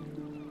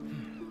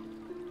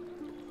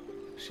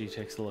 She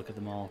takes a look at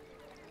them all.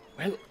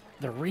 Well,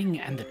 the ring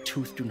and the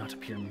tooth do not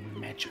appear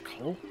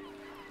magical.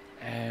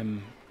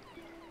 And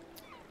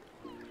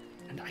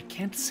I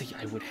can't say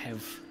I would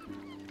have...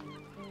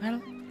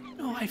 Well,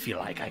 no, I feel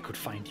like I could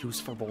find use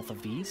for both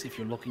of these if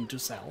you're looking to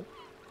sell.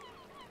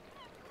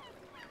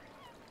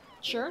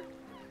 Sure.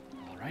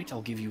 All right,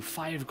 I'll give you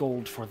 5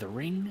 gold for the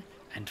ring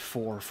and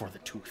 4 for the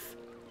tooth.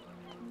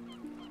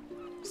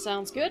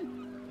 Sounds good.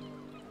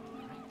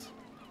 All right.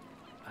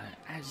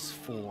 As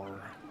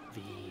for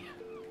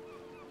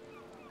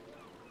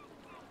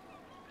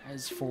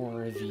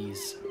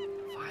these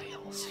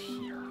vials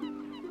here.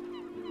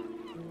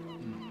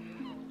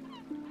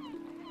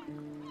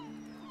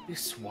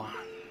 This one.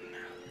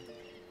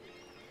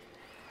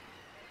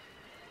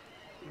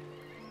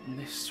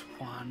 This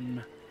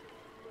one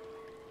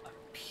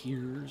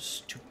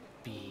appears to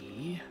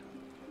be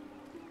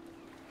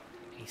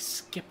a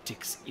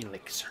skeptic's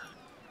elixir.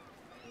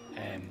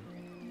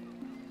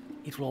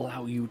 It will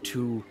allow you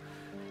to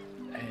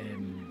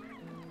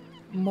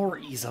more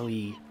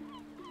easily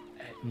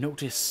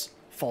notice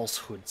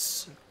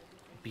falsehoods,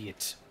 be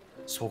it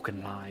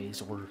spoken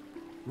lies or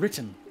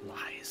written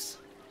lies.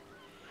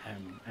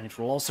 And it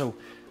will also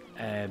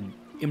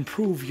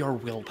improve your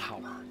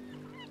willpower.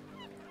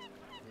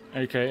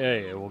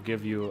 AKA, it will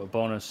give you a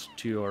bonus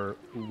to your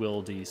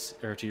will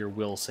to your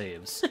will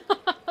saves.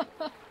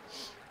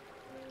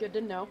 Good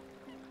to know.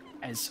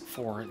 As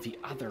for the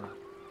other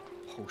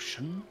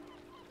potion,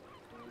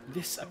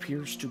 this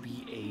appears to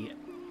be a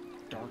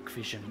dark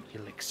vision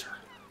elixir.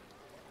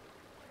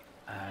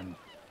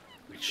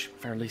 Which,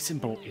 fairly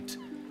simple, it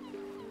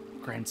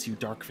grants you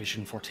dark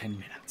vision for 10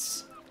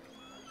 minutes.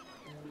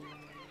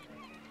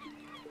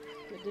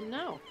 Good to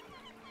know.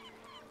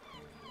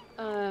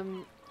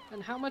 And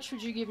how much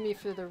would you give me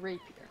for the rapier?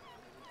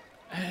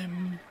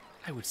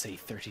 I would say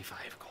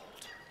 35 gold.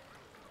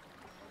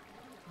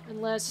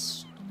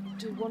 Unless,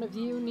 do one of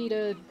you need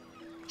a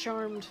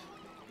charmed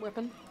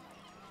weapon?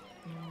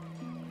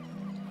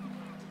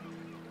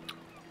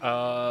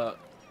 What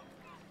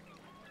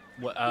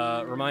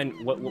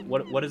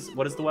is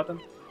the weapon?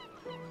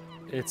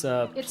 It's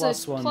a It's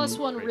plus a one. plus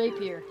one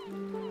rapier.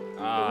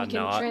 Ah, We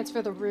can no.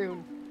 transfer the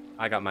rune.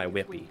 I got my if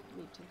we whippy. need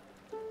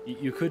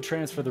to. You could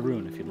transfer the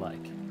rune if you'd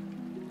like.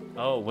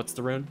 Oh, what's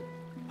the rune?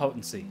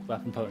 Potency.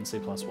 Weapon potency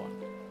plus 1.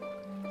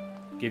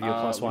 Give you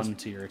a plus 1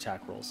 to your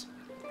attack rolls.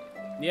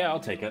 Yeah, I'll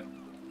take it.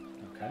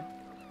 Okay.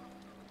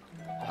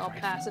 I'll Alright.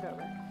 pass it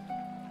over.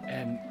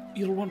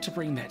 You'll want to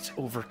bring that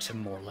over to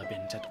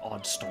Morlabint at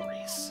Odd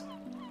Stories.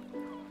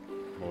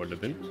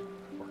 Morlabint?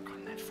 Work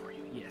on that for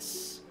you,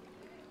 yes.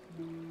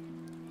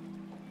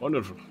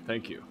 Wonderful,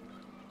 thank you.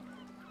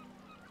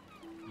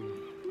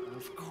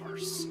 Of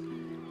course.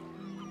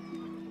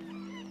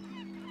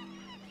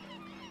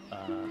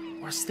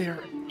 Was there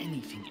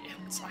anything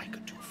else I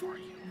could do for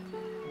you?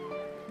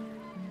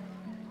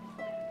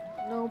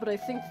 No, but I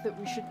think that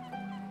we should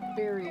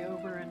bury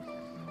Oberon.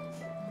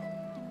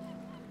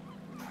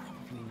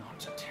 Probably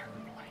not a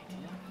terrible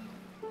idea.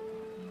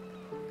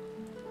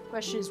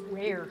 Question is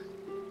where?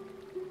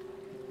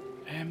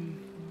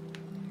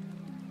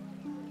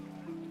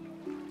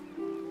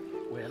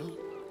 Well,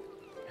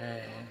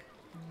 I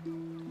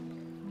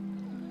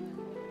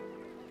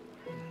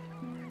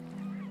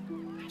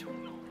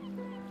don't know.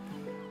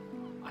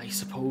 I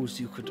suppose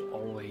you could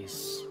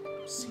always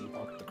see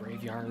about the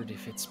graveyard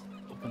if it's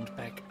opened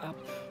back up.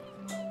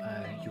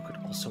 You could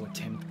also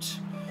attempt...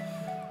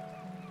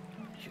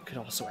 You could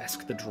also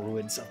ask the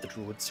druids of the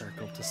druid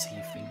circle to see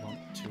if they want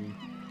to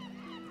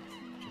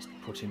just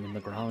put him in the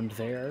ground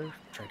there,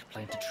 try to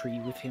plant a tree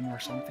with him or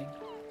something.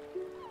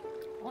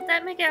 Won't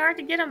that make it hard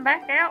to get him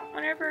back out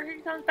whenever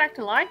he comes back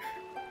to life?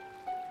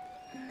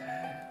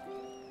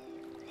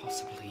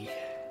 Possibly,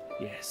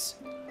 yes.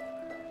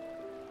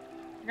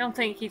 I don't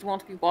think he'd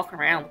want to be walking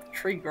around with a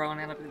tree growing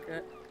out of his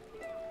gut.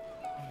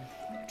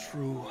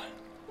 True.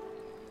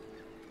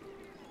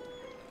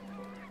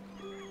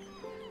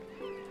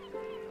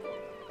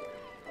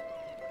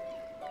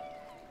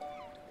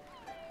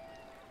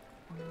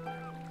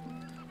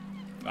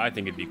 I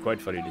think it'd be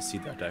quite funny to see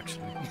that,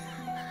 actually.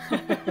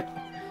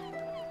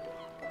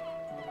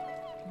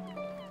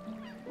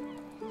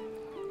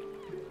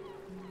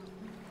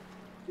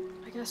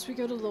 I guess we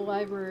go to the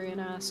library and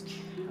ask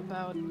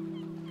about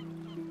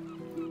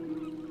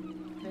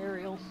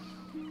burial.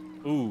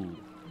 Ooh.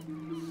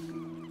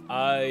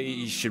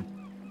 I should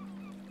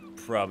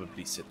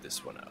probably sit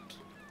this one out.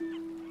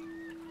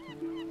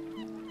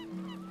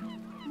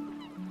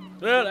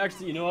 Well,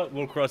 actually, you know what?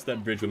 We'll cross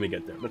that bridge when we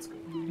get there. Let's go.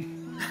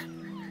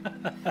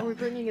 Are we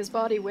bringing his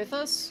body with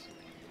us?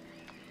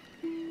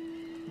 It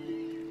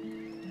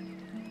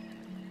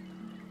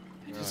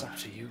is up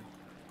to you.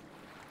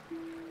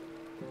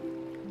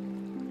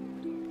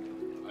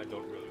 I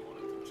don't really want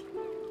to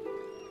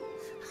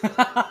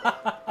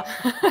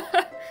touch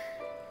it.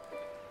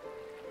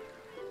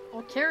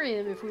 I'll carry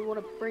him if we want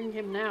to bring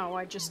him now.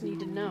 I just need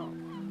to know.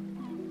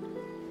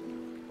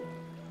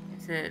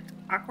 Is it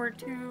awkward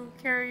to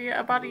carry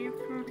a body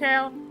through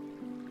town?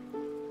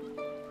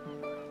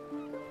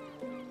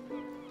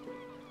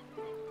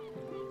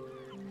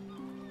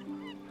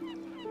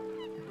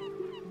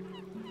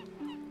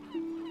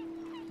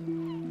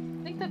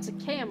 I think that's a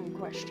Cam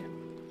question.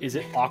 Is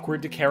it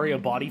awkward to carry a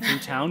body through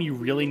town? You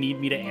really need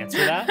me to answer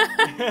that?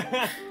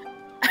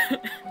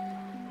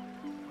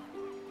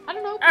 I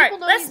don't know. Alright, People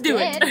know let's he's do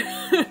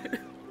dead.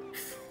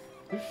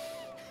 it!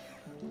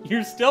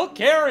 You're still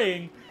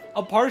carrying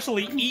a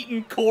partially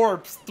eaten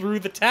corpse through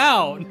the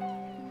town.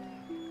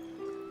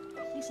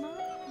 He's not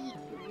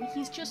eaten.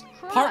 He's just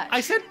crushed.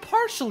 I said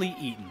partially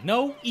eaten.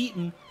 No,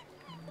 eaten.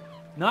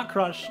 Not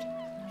crushed.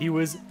 He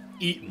was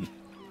eaten.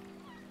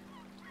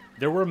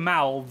 There were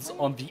mouths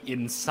on the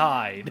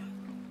inside.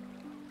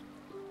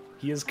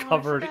 He is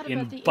covered I forgot in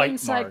about the bite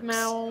inside marks.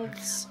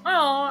 mouths.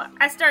 Oh,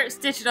 I start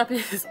stitching up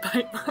his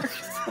bite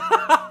marks.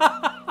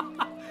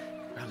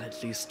 Well,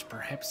 at least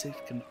perhaps it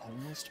can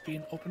almost be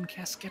an open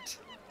casket.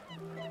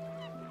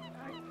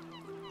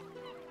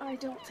 I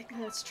don't think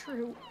that's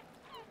true.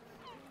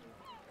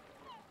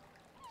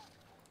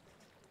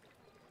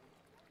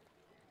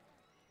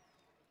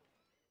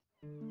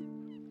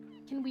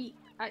 Can we...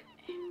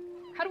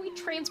 how do we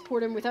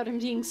transport him without him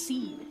being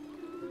seen?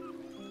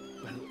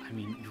 Well, I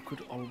mean, you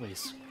could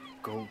always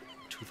go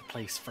to the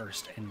place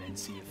first and then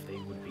see if they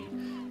would be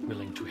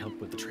willing to help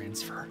with the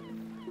transfer.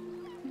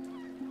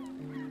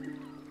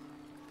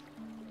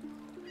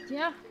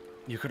 Yeah.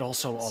 You could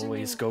also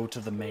always go to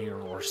the mayor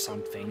or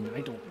something.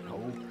 I don't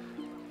know.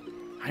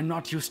 I'm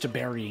not used to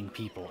burying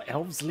people.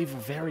 Elves live a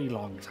very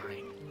long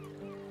time.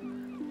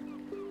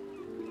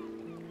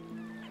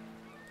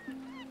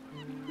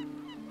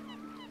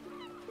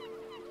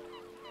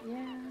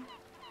 Yeah.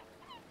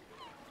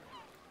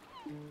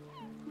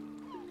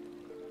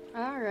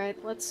 All right,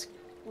 let's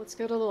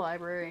go to the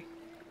library.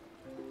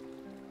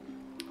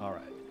 All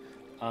right.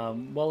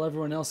 While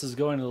everyone else is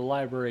going to the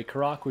library,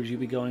 Karak, would you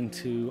be going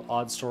to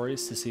Odd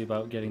Stories to see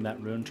about getting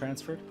that rune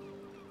transferred?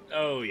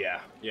 Oh,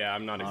 yeah. Yeah,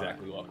 I'm not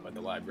exactly welcome at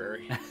the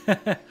library.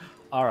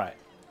 All right.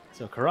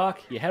 So, Karak,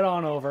 you head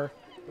on over.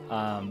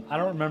 I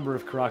don't remember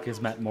if Karak has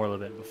met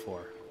Morlabit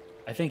before.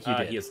 I think you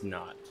did. He is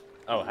not.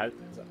 Oh, have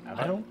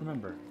I don't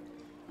remember.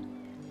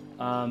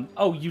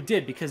 Oh, you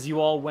did, because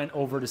you all went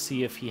over to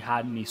see if he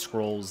had any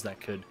scrolls that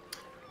could...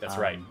 That's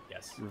right,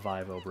 yes.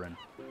 Revive Oberyn.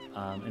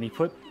 And he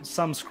put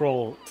some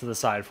scroll to the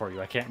side for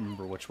you. I can't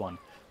remember which one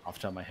off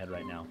the top of my head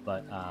right now.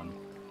 But,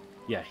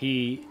 yeah,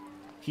 he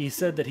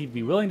said that he'd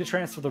be willing to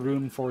transfer the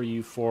rune for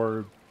you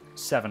for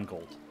 7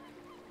 gold.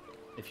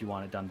 If you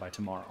want it done by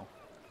tomorrow.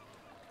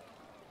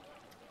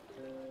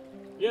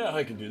 Yeah,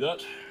 I can do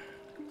that.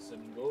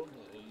 7 gold,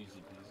 easy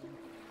peasy.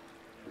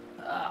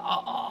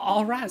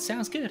 All right,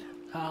 sounds good.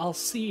 I'll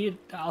see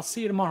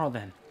you tomorrow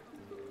then.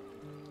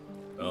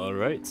 All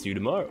right, see you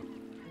tomorrow.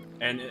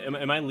 And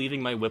am I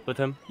leaving my whip with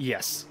him?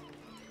 Yes.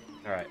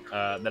 All right,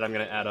 then I'm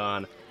gonna add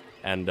on,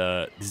 and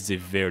this is a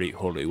very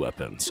holy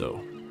weapon, so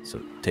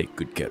take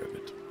good care of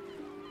it.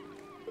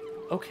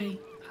 Okay.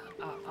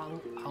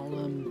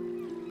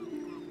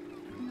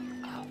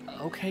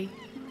 Okay.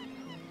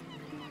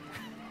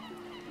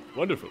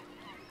 Wonderful.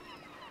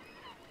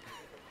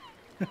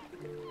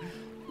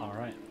 All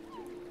right.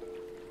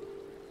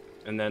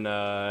 And then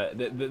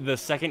the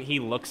second he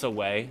looks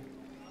away,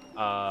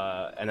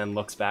 and then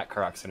looks back,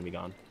 Karak's gonna be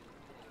gone.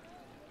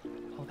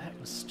 Oh, that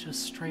was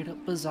just straight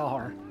up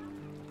bizarre.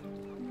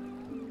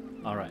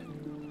 All right.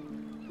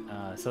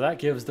 So that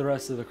gives the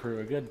rest of the crew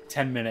a good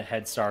 10-minute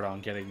head start on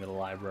getting to the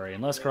library,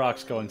 unless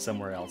Karak's going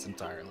somewhere else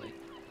entirely.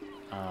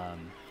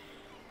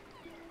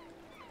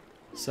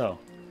 So,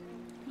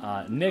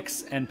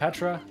 Nyx and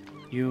Petra,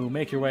 you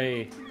make your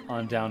way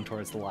on down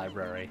towards the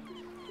library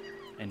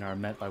and are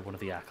met by one of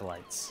the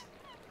acolytes.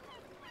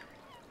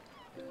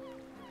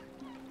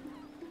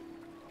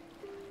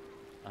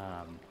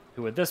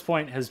 Who at this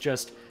point has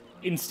just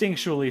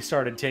instinctually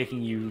started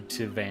taking you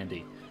to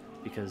Vandy,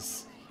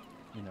 because,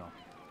 you know,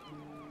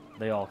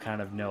 they all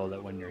kind of know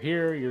that when you're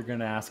here, you're going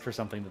to ask for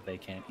something that they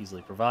can't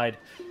easily provide.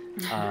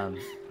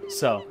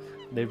 So,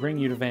 they bring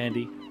you to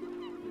Vandy.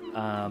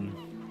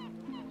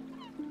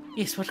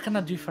 Yes, what can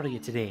I do for you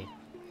today?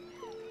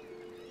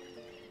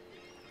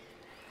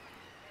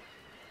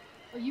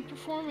 Are you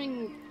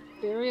performing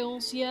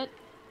burials yet?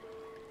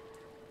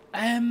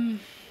 In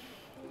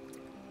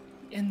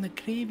the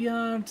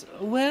graveyard?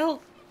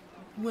 Well,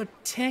 we're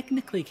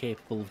technically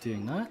capable of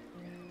doing that.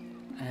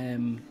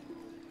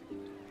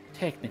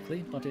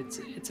 Technically, but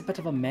it's a bit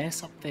of a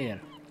mess up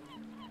there.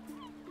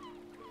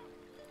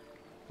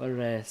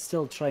 We're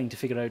still trying to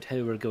figure out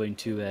how we're going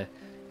to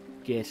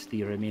get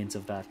the remains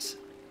of that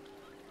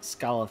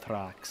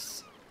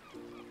Scalathrax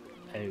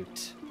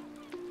out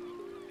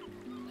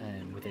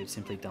without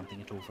simply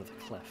dumping it over the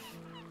cliff.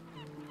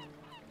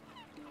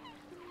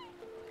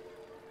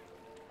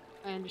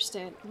 I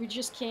understand. We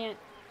just can't...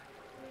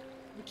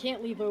 We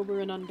can't leave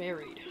Oberyn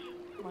unburied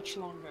much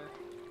longer.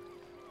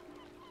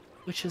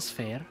 Which is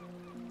fair.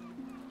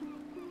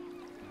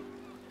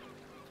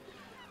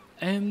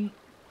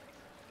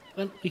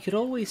 Well, we could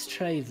always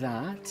try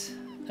that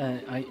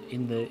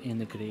in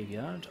the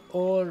graveyard,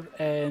 or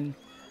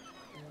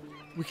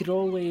we can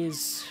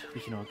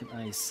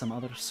organise some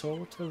other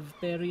sort of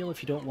burial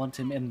if you don't want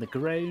him in the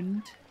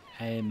ground.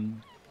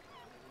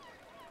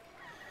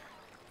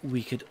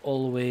 We could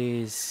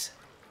always...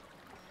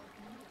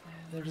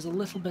 There's a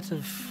little bit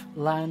of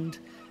land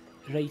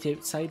right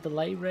outside the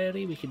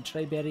library. We could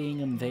try burying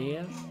him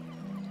there.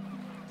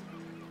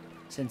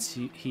 Since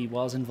he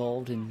was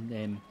involved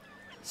in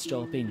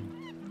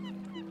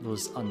stopping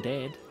those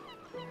undead,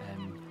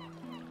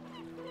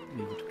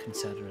 we would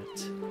consider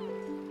it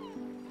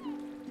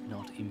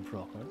not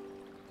improper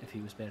if he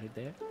was buried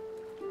there.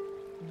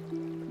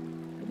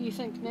 What do you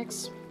think,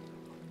 Nyx?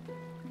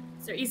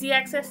 Is there easy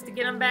access to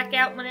get them back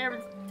out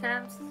whenever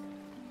times?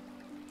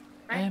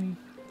 Right?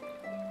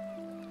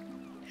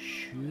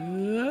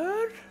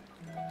 Sure.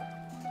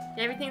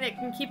 Everything that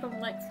can keep them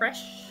like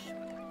fresh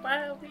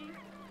while we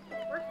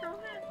work on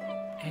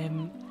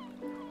that.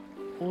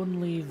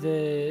 Only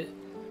the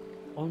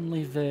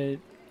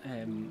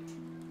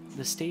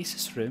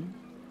stasis room.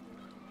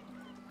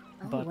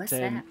 Oh, But what's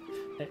that?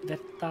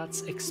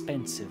 That's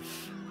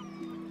expensive.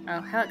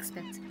 Oh, how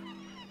expensive?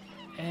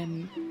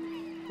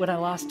 When I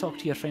last talked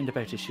to your friend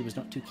about it, she was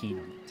not too keen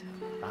on it.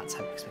 That's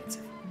how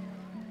expensive.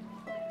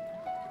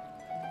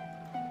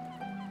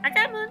 I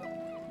got money.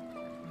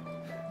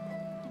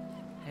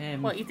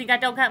 What, you think I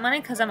don't got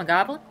money because I'm a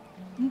goblin?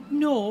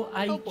 No,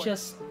 I Oh, boy.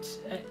 just...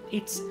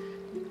 it's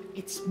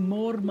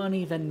more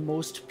money than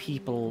most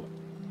people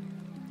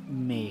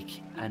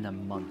make in a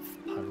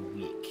month per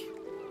week.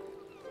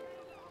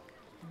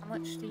 How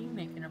much do you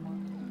make in a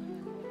month?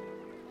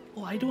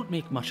 Oh, I don't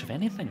make much of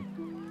anything.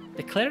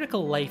 The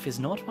clerical life is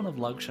not one of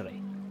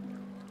luxury.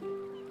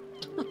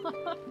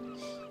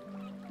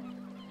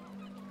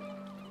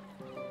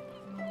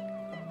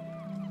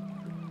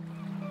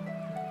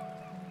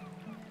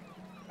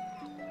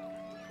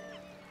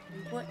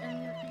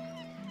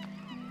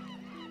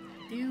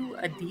 you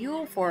a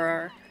deal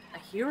for a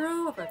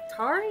hero of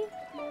Atari?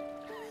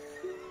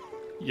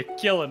 You're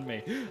killing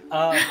me.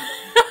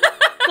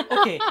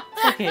 Okay.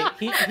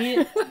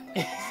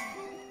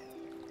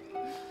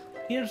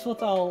 Here's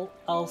what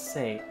I'll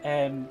say.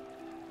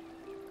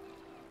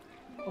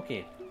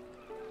 Okay.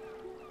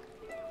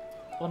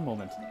 One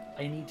moment.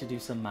 I need to do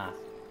some math.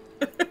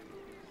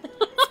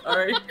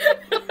 Sorry.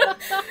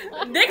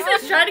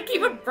 Nixon's trying to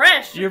keep it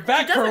fresh. You're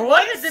back She for doesn't one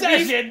want it to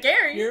be session.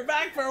 scary. You're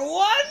back for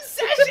one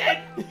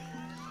session.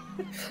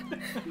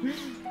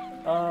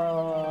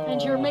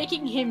 And you're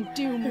making him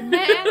do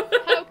math?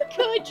 How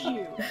could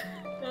you?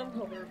 I'm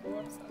horrible.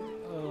 I'm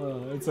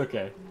sorry. It's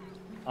okay.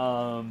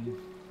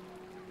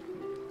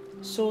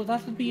 So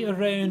that would be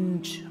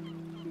around.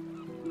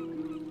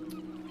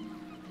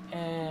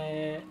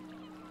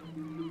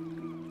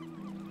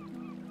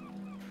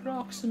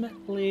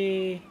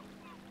 Approximately.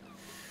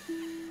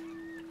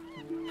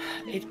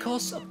 It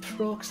costs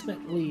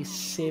approximately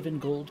 7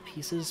 gold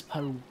pieces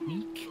per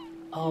week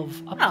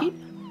of upkeep.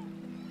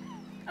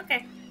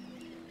 Okay.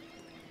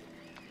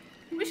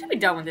 We should be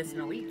done with this in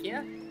a week,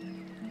 yeah?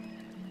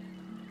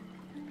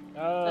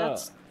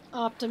 That's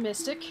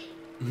optimistic.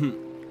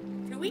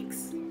 2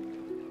 weeks?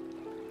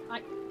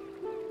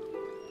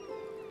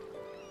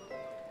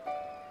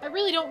 I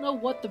really don't know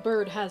what the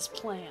bird has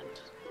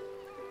planned.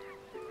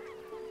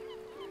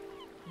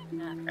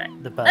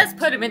 Alright. The bird. Let's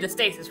put him into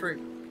stasis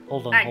room.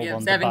 Hold on. The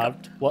 7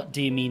 bird. What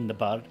do you mean the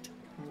bird?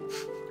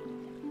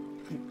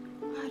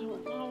 I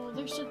don't know.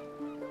 There's a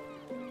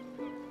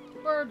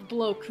bird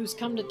bloke who's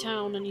come to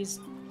town and he's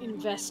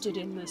invested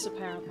in this,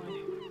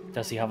 apparently.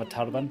 Does he have a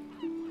turban?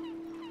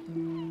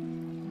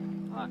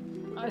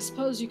 I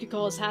suppose you could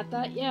call his hat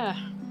that, yeah.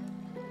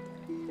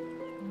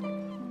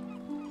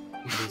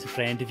 He's a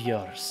friend of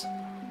yours.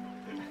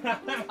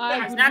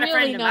 I He's would not a really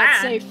friend of not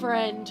mine. say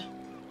friend.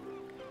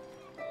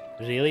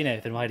 Really now?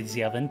 Then why does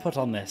he have input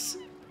on this?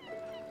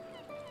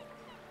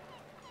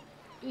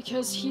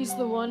 Because he's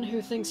the one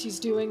who thinks he's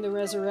doing the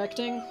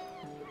resurrecting.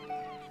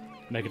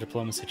 Make a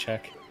diplomacy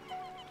check.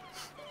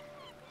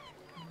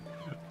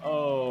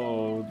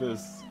 Oh,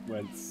 this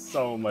went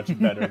so much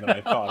better than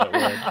I thought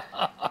it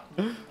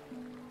would.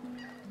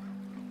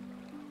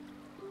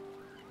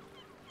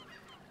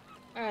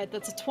 Alright,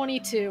 that's a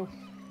 22.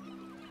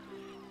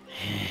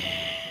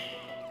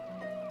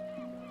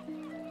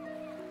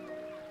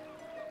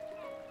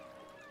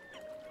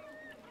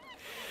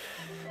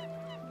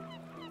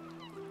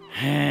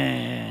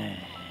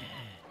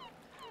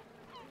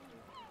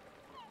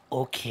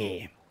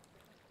 Okay.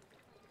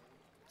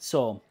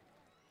 So,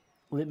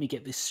 let me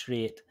get this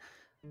straight.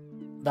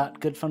 That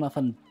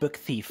good-for-nothing book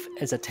thief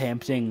is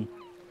attempting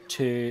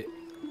to...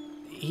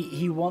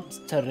 He wants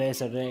to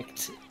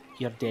resurrect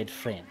your dead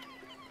friend.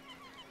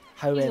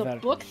 However, He's a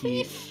book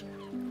thief?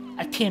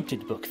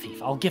 Attempted book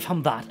thief. I'll give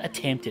him that.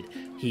 Attempted.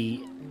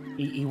 He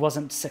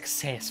wasn't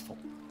successful.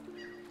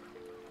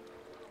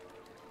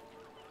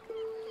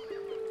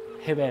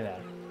 However,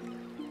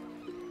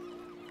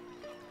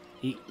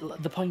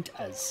 the point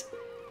is,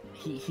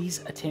 he's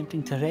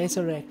attempting to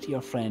resurrect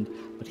your friend,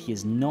 but he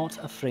is not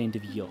a friend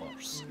of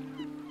yours.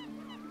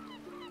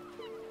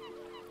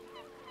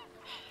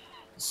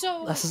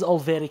 So... This is all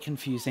very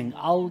confusing.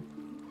 I'll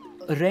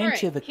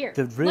rent you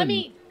the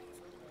room.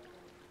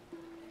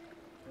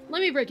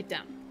 Let me break it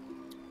down.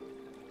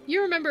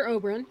 You remember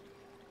Oberon?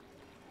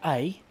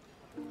 Aye.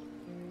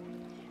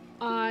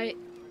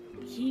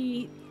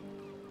 He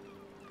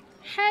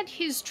had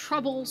his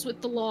troubles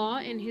with the law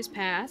in his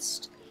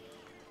past.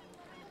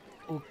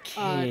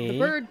 Okay. The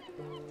bird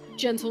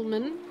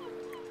gentleman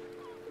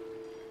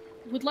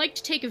would like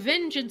to take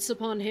vengeance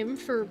upon him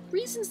for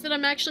reasons that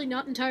I'm actually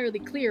not entirely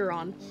clear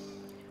on.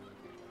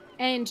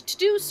 And to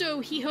do so,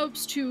 he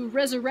hopes to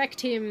resurrect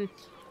him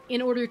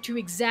in order to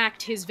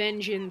exact his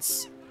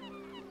vengeance.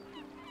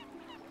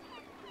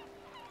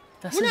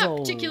 We're not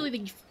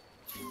particularly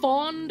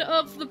fond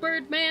of the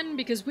Birdman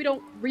because we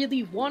don't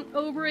really want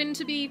Oberon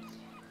to be,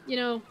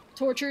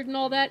 tortured and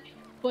all that.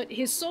 But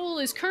his soul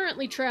is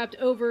currently trapped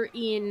over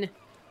in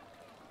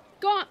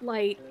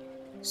Gauntlight,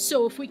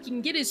 so if we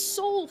can get his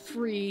soul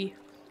free,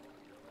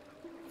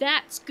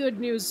 that's good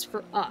news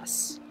for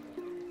us.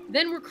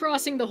 Then we're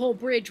crossing the whole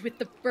bridge with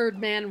the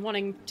Birdman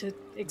wanting to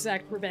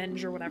exact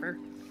revenge or whatever.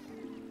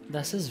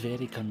 This is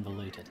very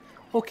convoluted.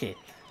 Okay.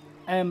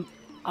 I'm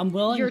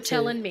willing You're to...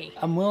 telling me.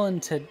 I'm willing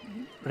to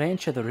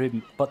rent you the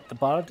room, but the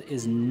bird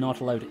is not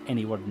allowed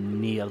anywhere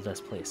near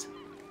this place.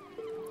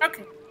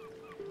 Okay.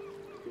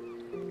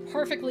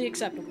 Perfectly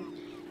acceptable.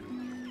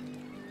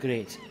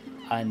 Great.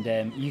 And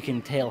you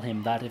can tell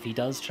him that if he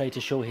does try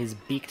to show his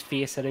beaked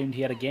face around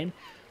here again,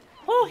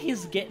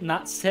 he's getting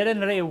that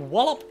serenity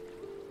wallop.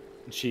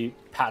 And she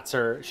pats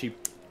her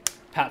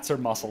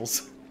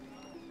muscles.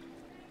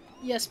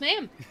 Yes,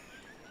 ma'am.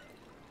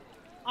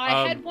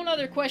 I had one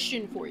other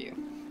question for you.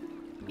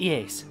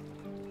 Yes.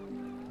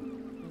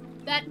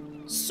 That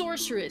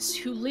sorceress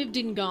who lived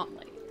in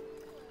Gauntlet.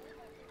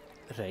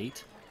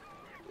 Right.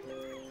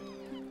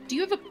 Do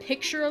you have a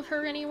picture of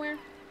her anywhere?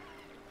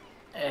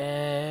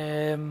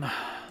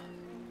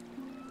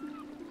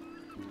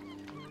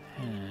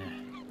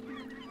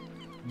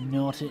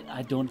 Not.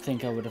 I don't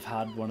think I would have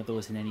had one of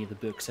those in any of the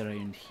books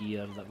around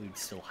here that we'd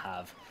still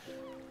have.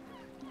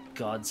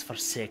 God's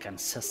forsaken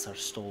sister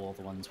stole all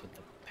the ones with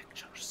the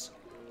pictures.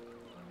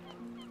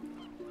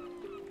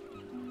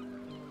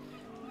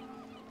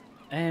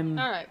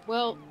 Alright,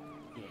 well,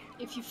 Yeah.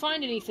 if you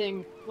find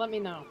anything, let me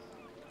know.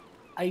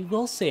 I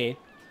will say,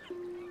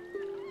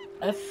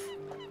 if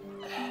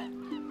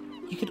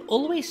you could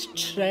always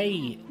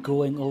try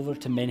going over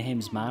to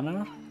Menheim's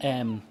Manor.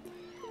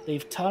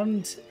 They've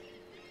turned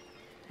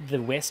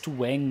the West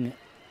Wing,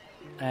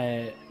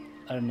 the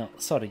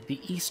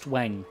East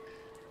Wing,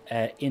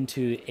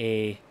 into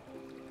a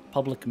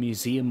public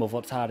museum of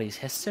Otari's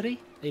history.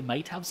 They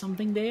might have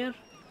something there,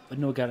 but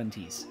no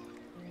guarantees.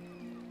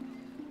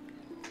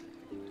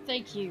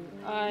 Thank you.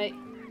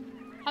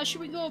 How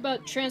should we go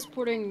about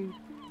transporting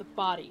the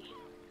body?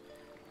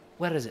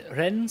 Where is it?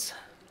 Rennes?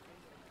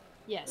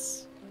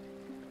 Yes.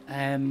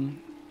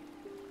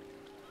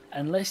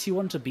 Unless you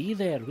want to be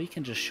there, we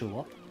can just show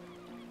up.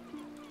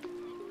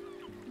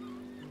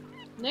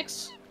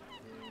 Nyx?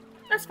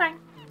 That's fine.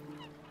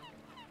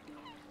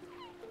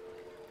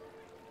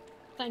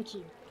 Thank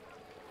you.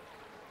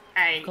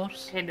 I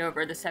course. hand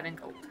over the 7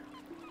 gold.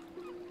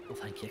 Well,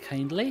 thank you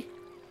kindly.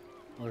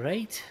 All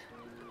right.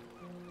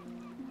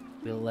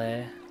 We'll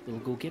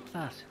go get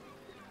that.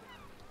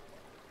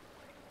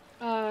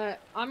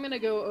 I'm gonna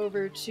go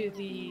over to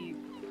the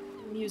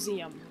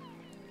museum.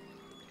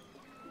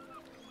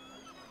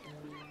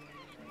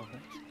 All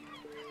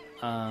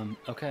right.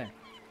 Okay.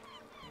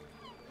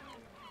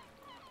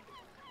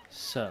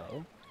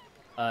 So,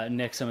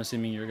 Nyx, I'm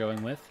assuming you're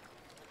going with.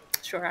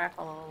 Sure, I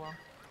follow along.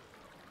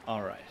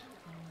 All right.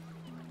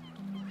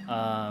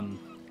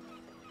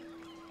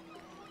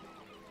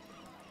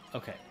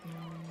 Okay.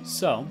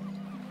 So,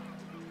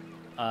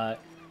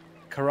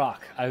 Karak,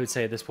 I would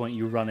say at this point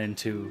you run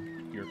into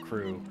your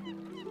crew.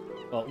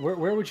 Well,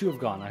 where would you have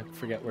gone? I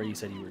forget where you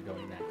said you were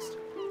going next.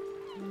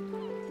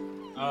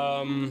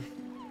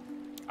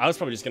 I was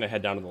probably just gonna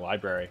head down to the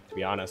library, to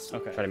be honest.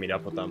 Okay. Try to meet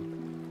up with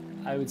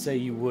them. I would say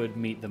you would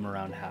meet them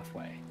around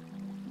halfway.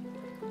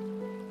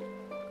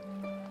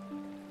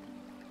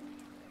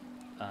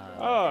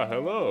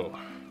 Hello.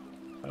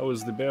 How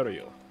was the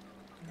burial?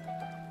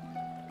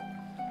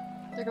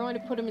 They're going to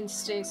put him in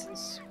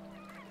stasis.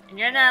 And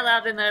you're not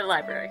allowed in the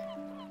library.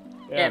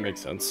 Yeah, that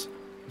makes sense.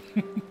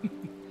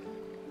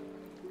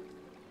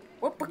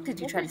 What book did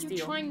you What try were to you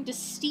steal? trying to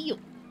steal?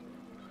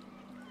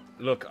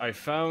 Look, I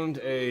found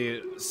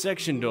a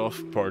sectioned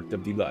off part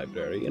of the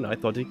library, and I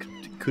thought it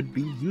could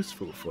be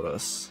useful for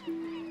us.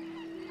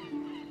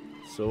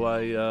 So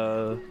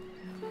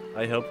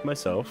I helped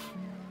myself,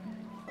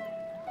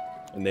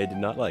 and they did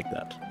not like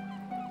that.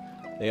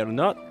 They are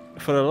not,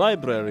 for a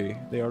library,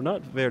 they are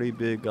not very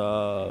big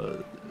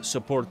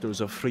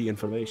supporters of free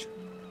information.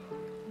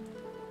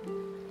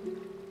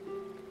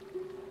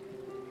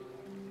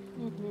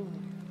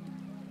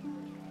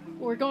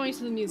 We're going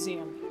to the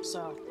museum,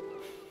 so...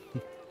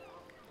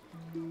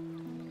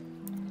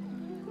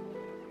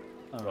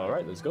 All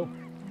right, let's go.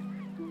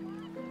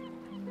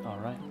 All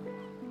right.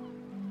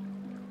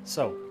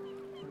 So,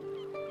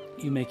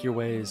 you make your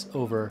ways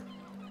over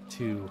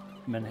to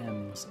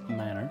Menheim's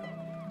Manor,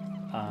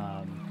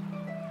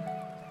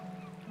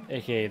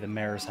 aka the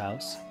mayor's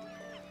house,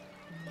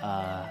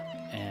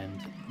 and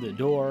the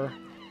door.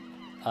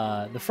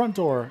 The front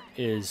door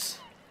is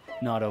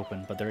not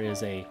open, but there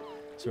is a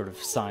sort of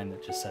sign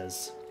that just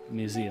says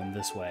 "Museum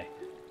this way."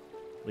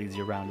 Leads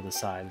you around to the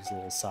side. There's a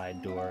little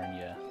side door, and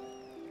you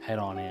head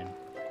on in.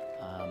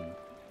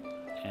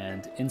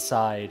 And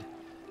inside,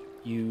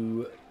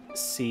 you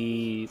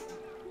see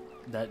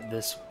that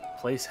this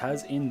place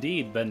has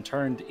indeed been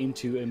turned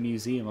into a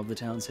museum of the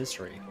town's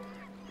history.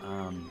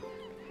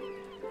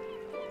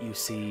 You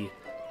see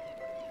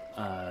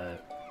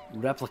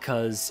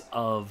replicas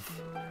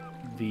of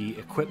the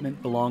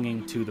equipment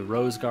belonging to the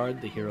Rose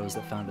Guard, the heroes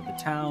that founded the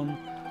town.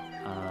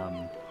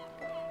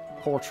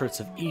 Portraits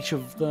of each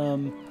of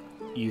them.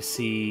 You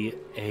see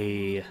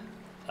a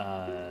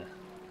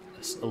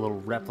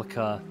little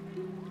replica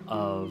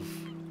of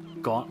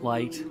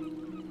Gauntlet,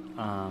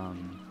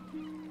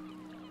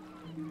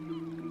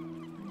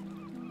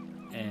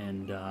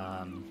 and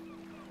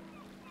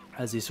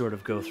as you sort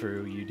of go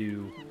through,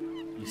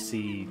 you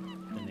see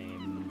the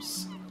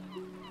names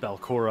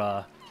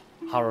Belcora,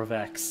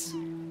 Haravex,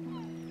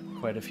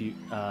 quite a few,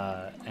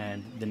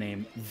 and the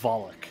name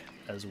Volok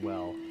as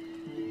well.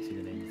 You see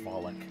the name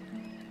Volok.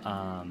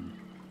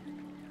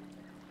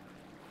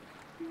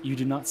 You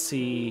do not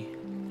see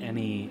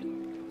any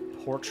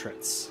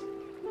portraits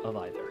of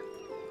either.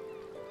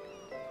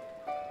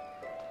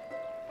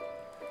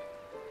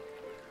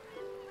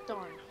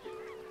 Darn.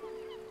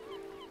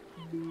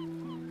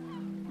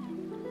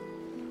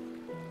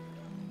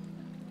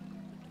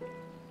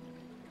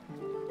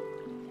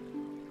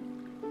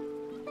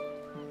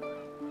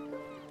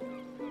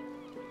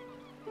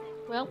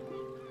 Well,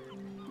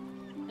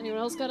 anyone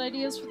else got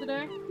ideas for the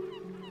day?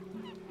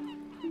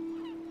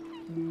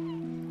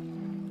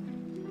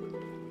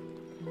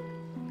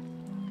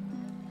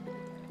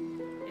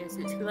 Is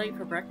it too late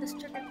for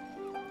breakfast chicken?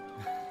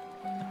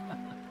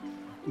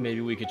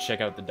 maybe we could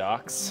check out the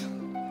docks,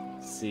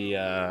 see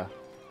how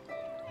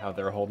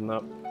they're holding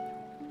up. I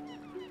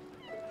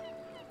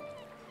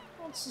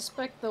don't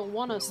suspect they'll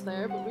want us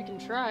there, but we can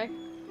try.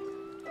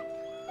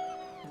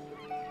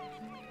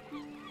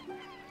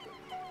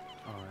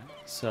 Alright,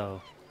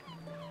 so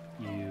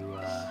you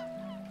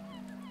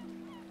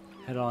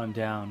head on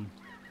down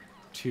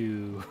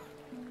to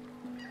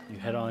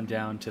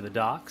the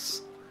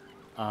docks.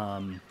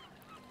 And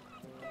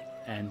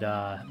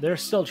they're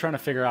still trying to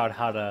figure out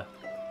how to.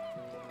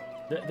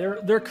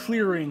 They're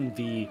clearing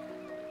the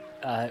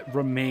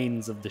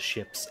remains of the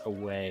ships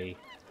away.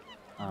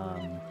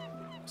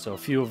 So a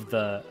few of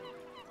the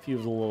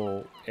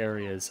little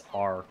areas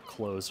are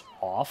closed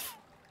off,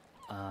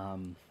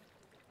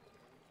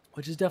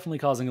 which is definitely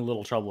causing a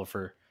little trouble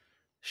for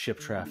ship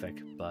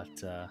traffic. But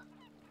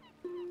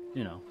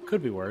you know,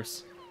 could be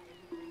worse.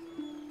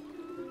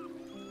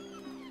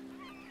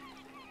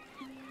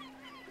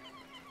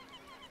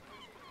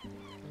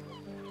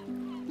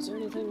 Is there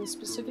anything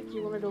specific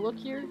you wanted to look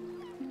here?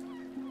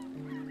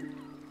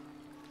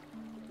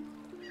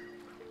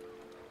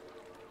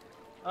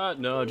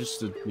 No, just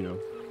to, you know,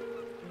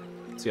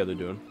 see how they're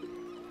doing.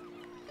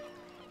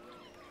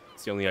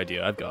 It's the only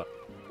idea I've got.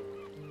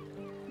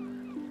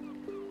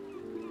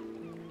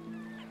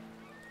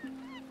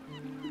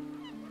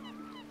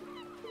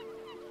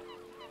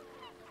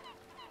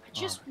 I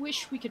just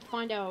wish we could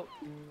find out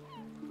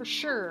for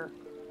sure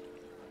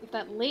if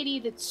that lady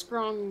that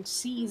Scrong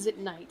sees at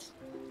night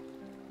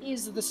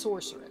is the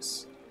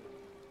sorceress.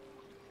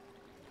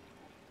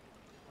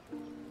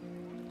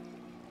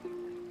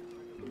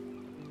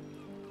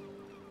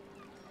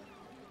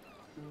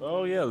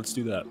 Oh yeah, let's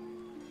do that.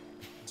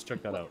 Let's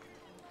check that out.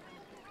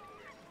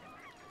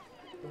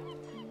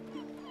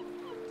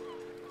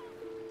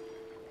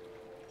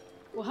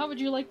 Well, how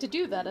would you like to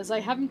do that, as I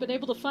haven't been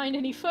able to find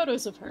any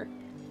photos of her?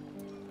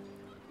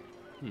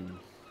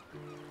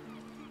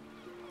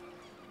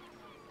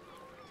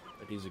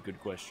 That is a good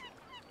question.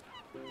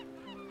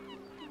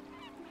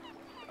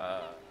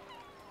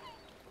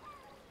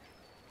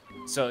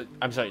 So,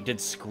 I'm sorry, did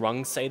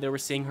Scrung say they were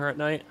seeing her at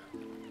night?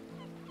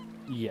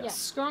 Yes. Yeah,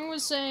 Scrong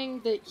was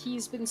saying that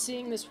he's been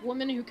seeing this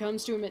woman who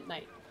comes to him at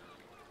night.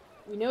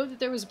 We know that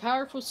there was a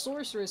powerful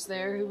sorceress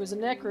there who was a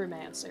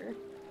necromancer.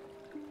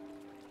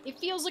 It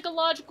feels like a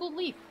logical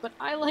leap, but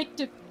I like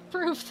to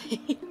prove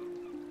things.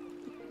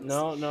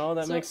 No,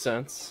 that makes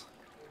sense.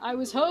 I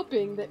was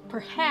hoping that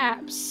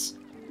perhaps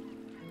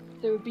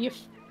there would be a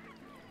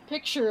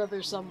picture of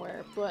her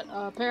somewhere, but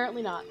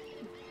apparently not.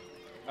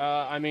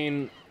 I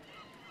mean,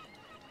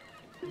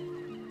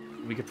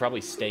 we could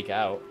probably stake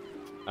out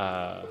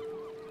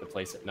the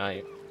place at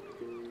night.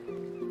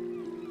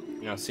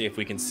 You know, see if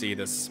we can see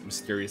this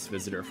mysterious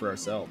visitor for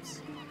ourselves.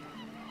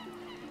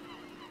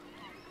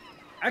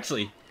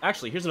 Actually,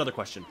 here's another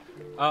question.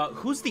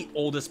 Who's the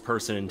oldest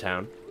person in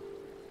town?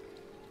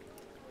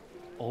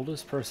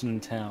 Oldest person in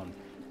town.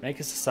 Make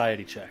a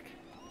society check.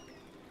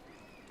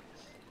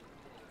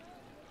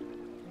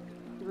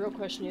 The real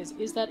question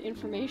is that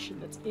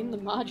information that's in the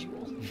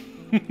module?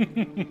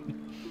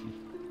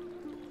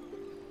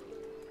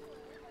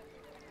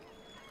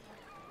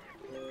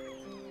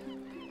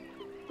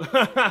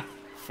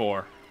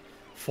 4.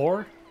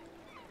 4?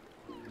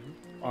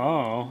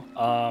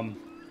 Oh,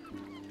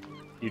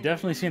 you've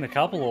definitely seen a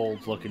couple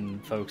old-looking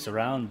folks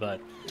around,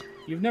 but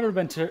you've never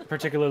been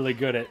particularly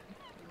good at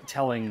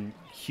telling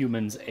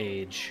humans'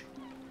 age.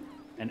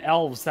 And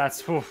elves,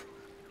 that's oof,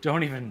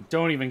 don't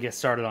even get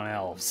started on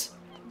elves.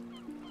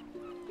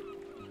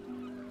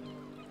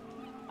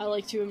 I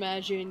like to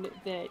imagine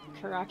that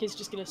Karak is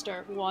just gonna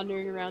start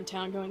wandering around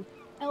town going,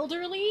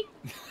 "Elderly?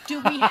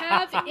 Do we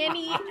have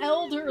any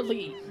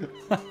elderly?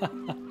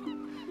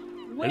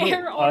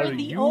 Where are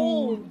the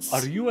olds?"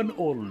 Are you an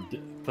old,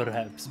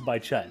 perhaps, by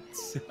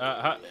chance?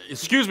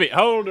 Excuse me,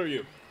 how old are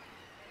you?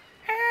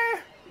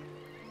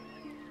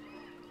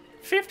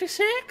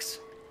 56?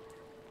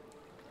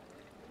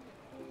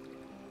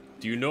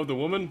 Do you know the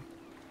woman?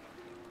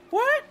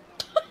 What?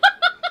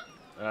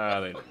 They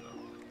don't know.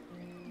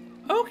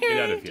 Okay.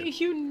 Get out of Do here.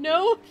 you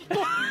know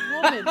the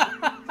woman?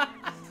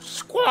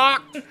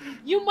 Squawk!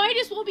 You might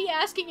as well be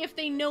asking if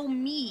they know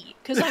me,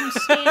 because I'm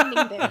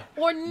standing there.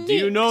 Or Nix. Do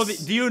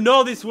you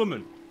know this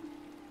woman?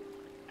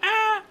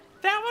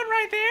 That one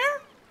right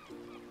there?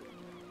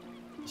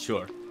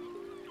 Sure.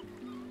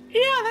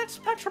 Yeah, that's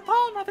Petra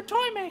Palmer, the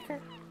toy maker.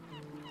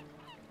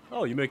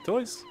 Oh, you make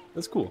toys?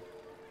 That's cool.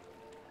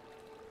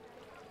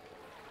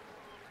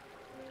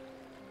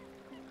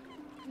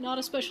 Not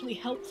especially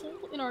helpful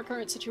in our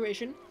current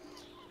situation.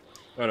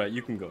 Alright,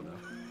 you can go now.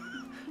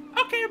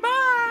 Okay,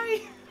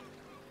 bye.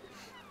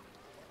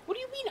 What do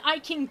you mean I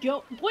can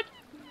go? What?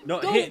 No,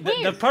 Go hey,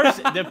 the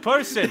person.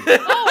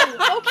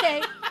 Oh,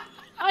 okay.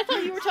 I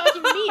thought you were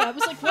talking to me. I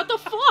was like, what the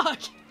fuck?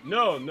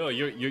 No,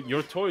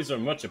 your toys are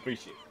much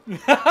appreciated.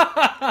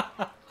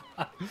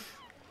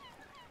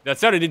 That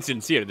sounded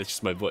insincere. That's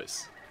just my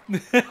voice.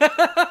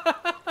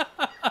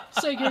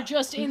 So you're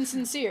just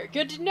insincere.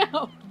 Good to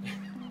know.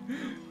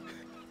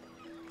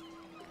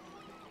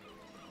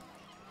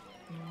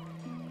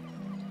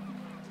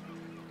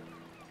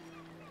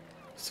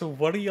 So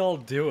what are y'all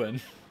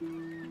doing?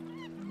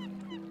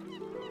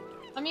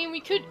 I mean, we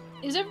could...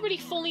 Is everybody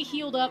fully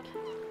healed up?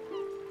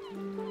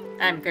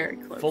 I'm very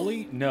close.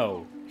 Fully?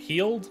 No.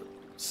 Healed?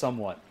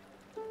 Somewhat.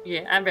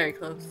 Yeah, I'm very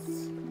close.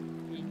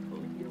 Being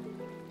fully healed.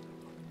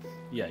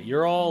 Yeah,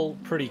 you're all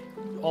pretty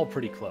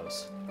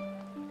close.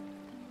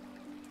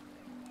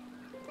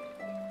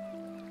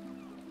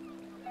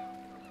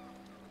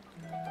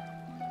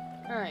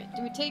 Alright,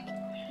 do we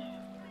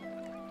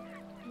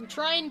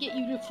try and get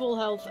you to full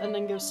health and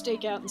then go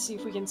stake out and see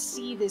if we can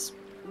see this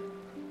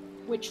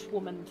witch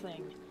woman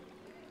thing?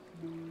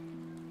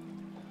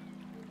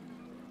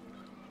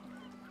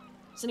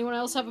 Does anyone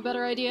else have a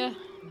better idea?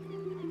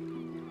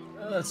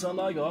 That's all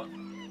I got. I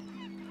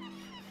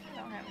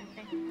don't have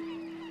anything.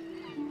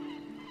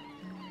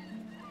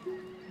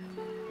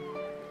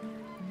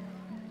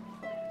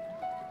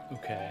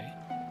 Okay.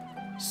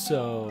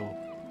 So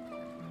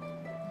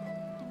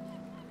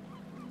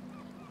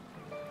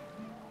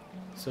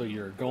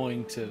you're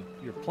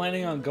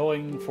planning on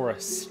going for a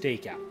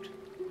stakeout.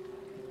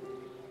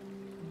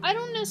 I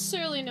don't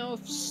necessarily know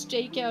if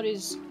stakeout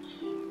is...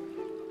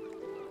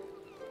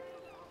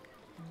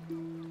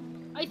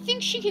 I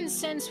think she can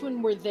sense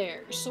when we're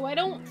there, so I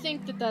don't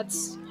think that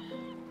that's...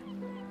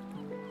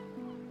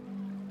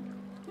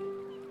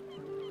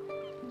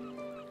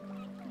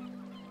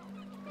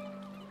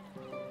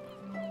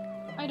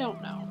 I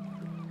don't know.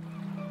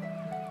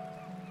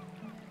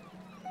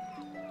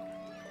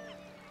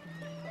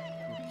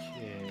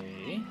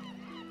 Okay.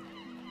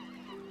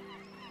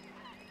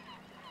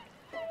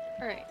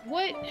 Alright,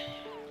 what...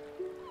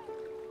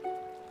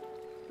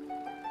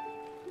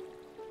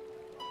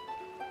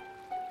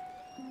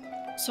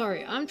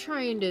 Sorry, I'm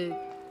trying to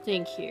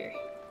think here.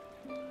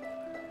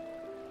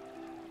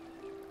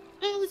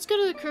 Well, let's go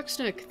to the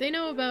Crooksnook. They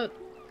know about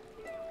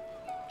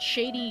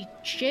shady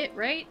shit,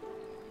 right?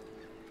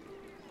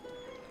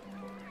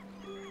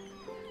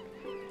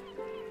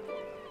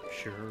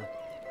 Sure.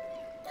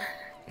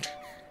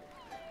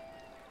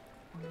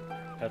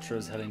 Petra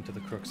is heading to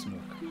the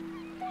Crooksnook.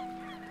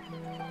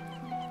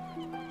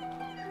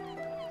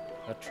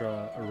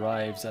 Petra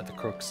arrives at the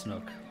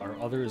Crooksnook. Are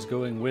others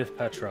going with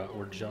Petra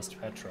or just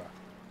Petra?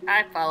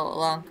 I follow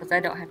along because I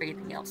don't have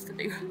anything else to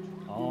do.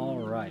 All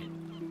right.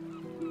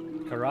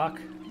 Karak?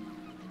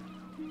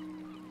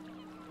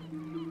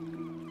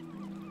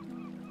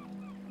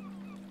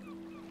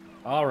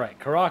 All right.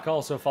 Karak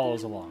also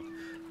follows along.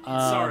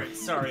 Sorry,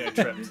 I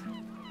tripped.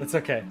 That's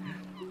okay.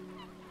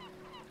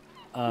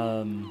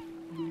 All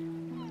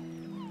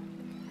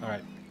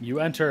right. You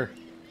enter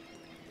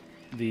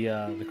the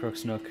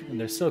Crooksnook, and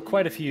there's still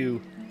quite a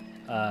few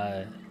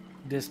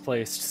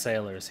displaced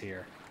sailors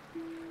here.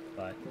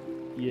 But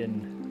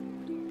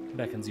Ian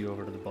beckons you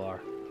over to the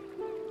bar.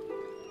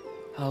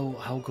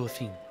 How go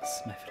things,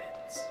 my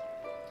friends?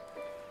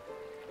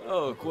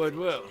 Oh, quite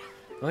well.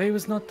 I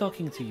was not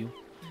talking to you.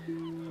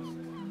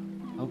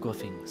 How go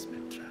things,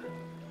 Petra?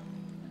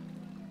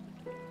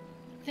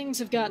 Things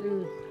have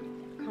gotten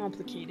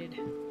complicated.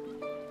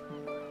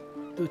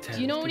 Do tell.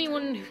 Do you know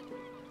anyone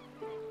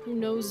who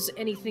knows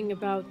anything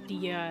about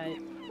the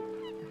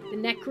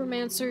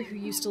necromancer who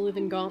used to live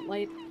in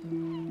Gauntlet?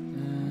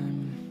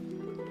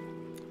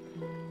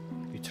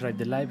 You tried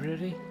the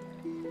library?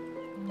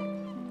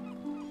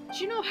 Did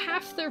you know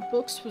half their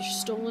books were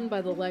stolen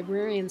by the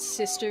librarian's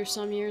sister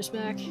some years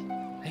back?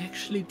 I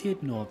actually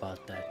did know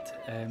about that.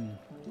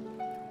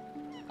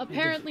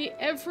 Apparently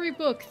every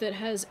book that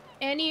has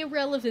any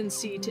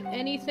relevancy to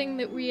anything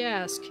that we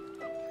ask,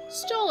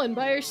 stolen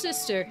by her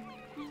sister.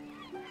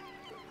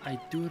 I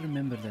do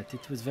remember that.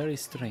 It was very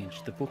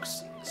strange. The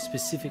book's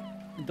specific,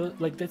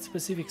 like that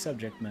specific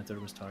subject matter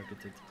was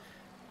targeted.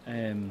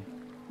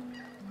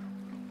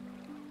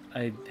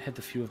 I had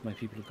a few of my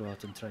people go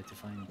out and try to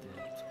find it,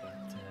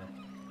 but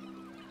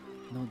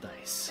no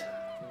dice.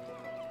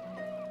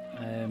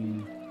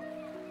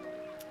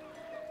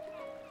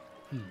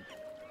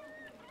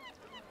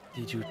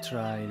 Did you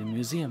try the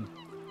museum?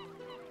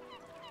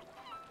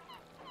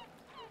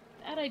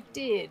 That I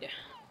did.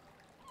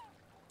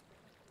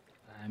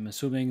 I'm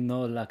assuming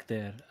no luck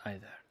there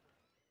either.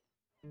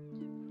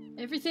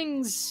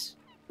 Everything's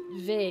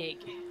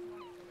vague.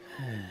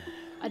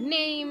 A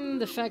name,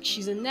 the fact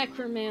she's a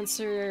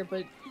necromancer,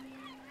 but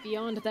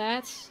beyond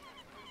that,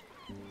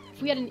 if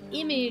we had an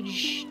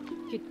image,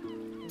 we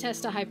could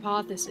test a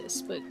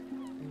hypothesis, but...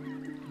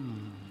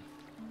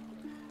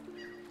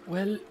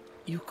 Well,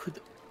 you could...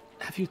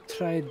 Have you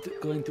tried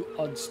going to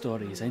Odd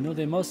Stories? I know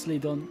they mostly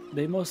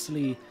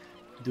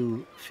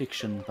do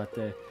fiction, but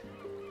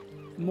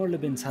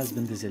Morlebin's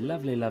husband is a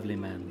lovely, lovely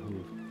man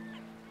who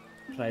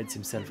prides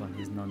himself on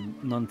his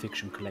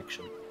non-fiction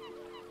collection.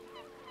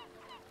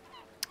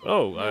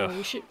 Oh,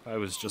 No, I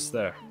was just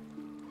there.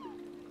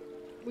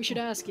 we should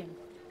ask him.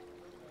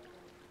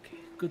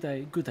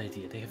 Okay, good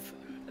idea. They have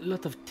a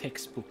lot of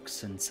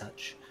textbooks and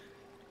such.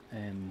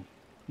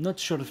 Not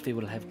sure if they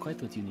will have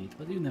quite what you need,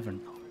 but you never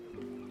know.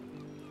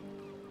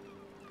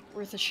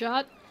 Worth a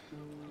shot?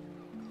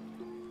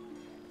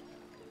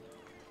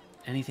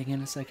 Anything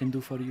else I can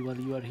do for you while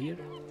you are here?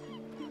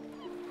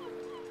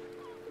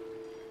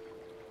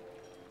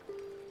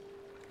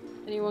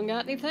 Anyone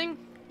got anything?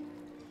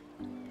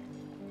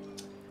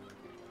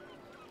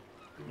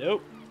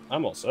 Nope.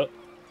 I'm all set.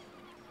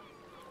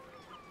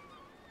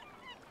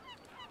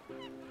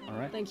 All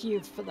right. Thank you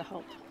for the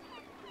help.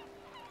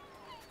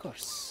 Of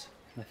course,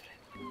 my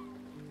friend.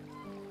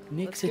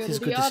 Nix, Let's go it is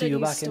to good the to see you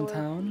oddities back in store.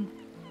 town.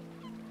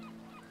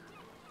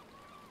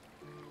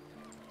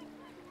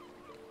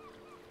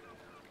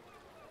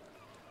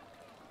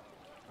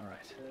 All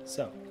right,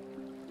 so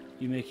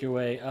you make your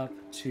way up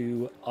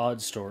to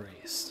Odd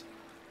Stories,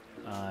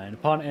 and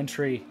upon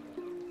entry,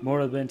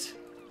 Morabint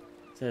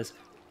says,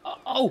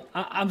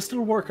 I'm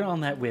still working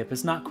on that whip.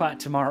 It's not quite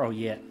tomorrow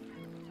yet."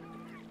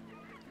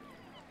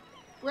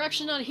 We're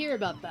actually not here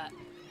about that.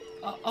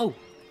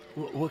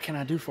 What can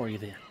I do for you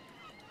then?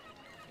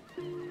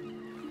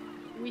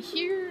 We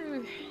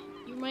hear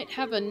you might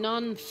have a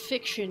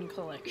non-fiction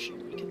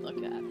collection we could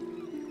look at.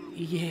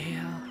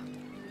 Yeah,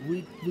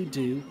 we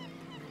do.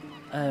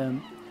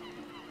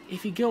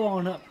 If you go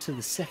on up to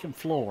the second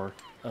floor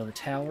of the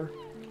tower,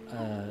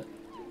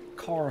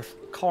 Carl,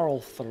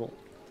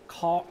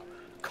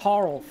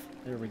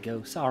 there we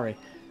go. Sorry,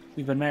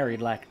 we've been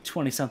married like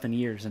 20-something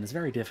years, and it's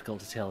very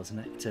difficult to tell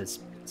to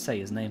say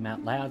his name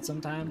out loud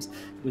sometimes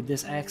with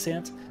this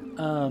accent.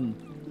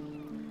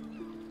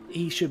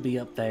 He should be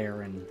up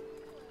there and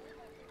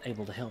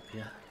able to help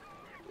you.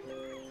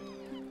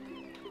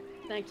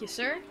 Thank you,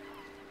 sir.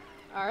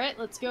 Alright,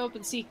 let's go up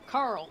and see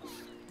Carl.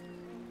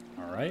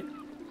 All right.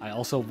 I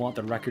also want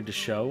the record to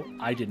show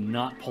I did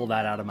not pull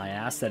that out of my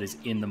ass. That is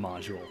in the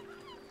module.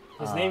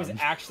 His name is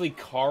actually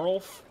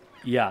Carl?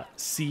 Yeah,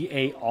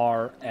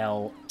 Carlthe.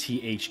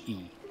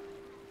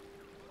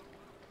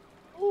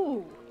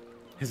 Ooh.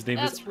 His name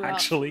That's is rough.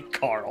 actually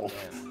Carl.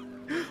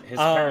 His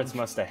parents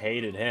must have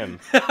hated him.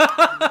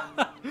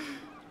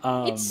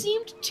 It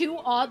seemed too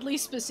oddly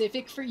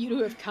specific for you to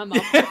have come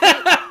up with it.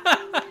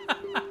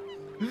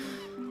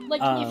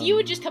 Like, if you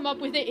had just come up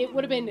with it, it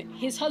would have been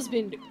his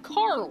husband,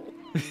 Carl.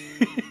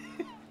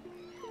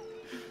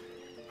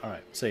 All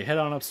right, so you head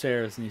on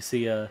upstairs and you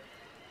see a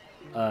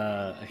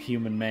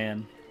human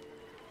man.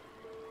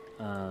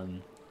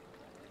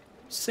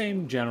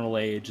 Same general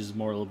age as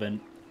Morlbin,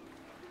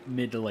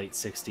 mid to late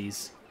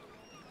 60s.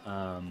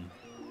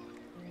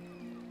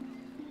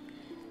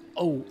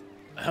 Oh,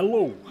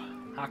 hello.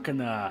 How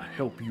can I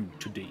help you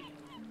today?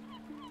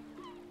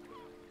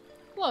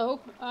 Hello,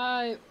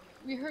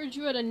 we heard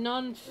you had a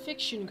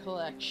non-fiction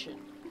collection.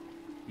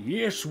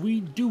 Yes,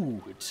 we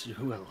do.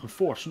 Well,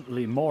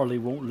 unfortunately, Marley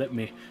won't let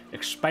me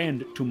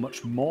expand it too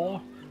much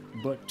more,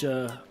 but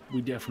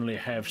we definitely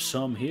have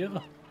some here.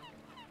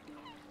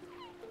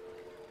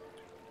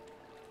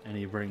 And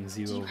he brings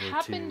you Do you over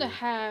happen to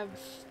have...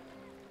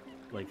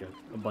 like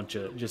a bunch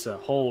of, just a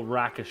whole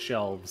rack of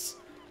shelves,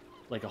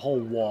 like a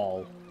whole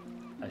wall,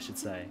 I should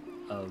say,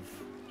 of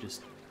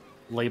just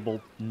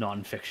labeled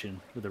nonfiction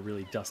with a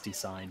really dusty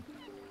sign.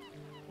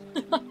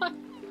 Do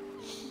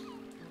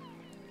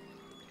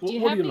you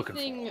What have are you looking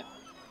for? anything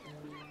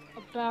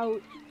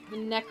about the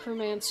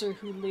necromancer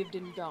who lived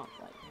in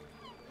Gauntlet?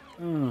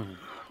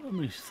 Let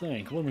me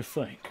think. What was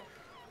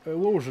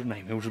her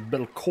name? It was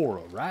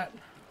Belcora, right?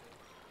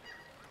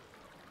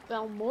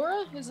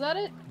 Balmora? Is that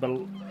it?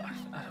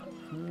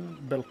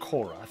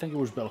 Belcora. I think it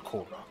was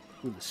Belcora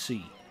with a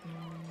C.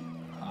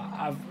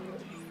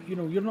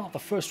 You're not the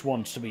first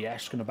ones to be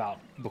asking about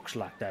books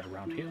like that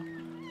around here.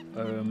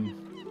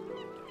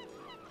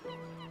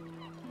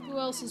 Who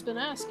else has been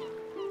asking?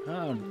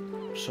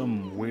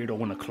 Some weirdo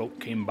in a cloak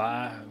came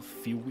by a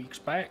few weeks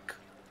back.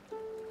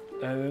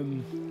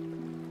 Weirdo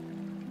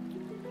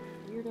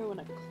in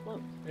a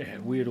cloak. Yeah,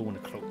 weirdo in a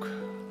cloak.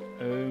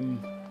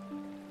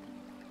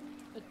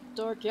 A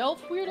dark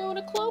elf weirdo in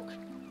a cloak?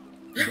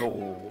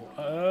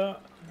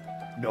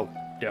 No,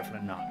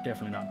 definitely not.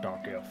 Definitely not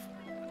dark elf.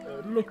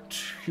 Looked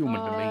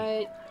human to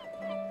me.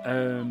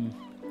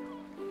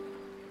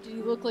 Did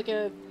he look like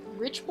a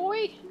rich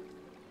boy?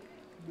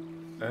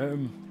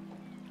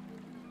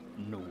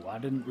 No, I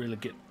didn't really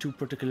get too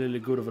particularly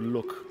good of a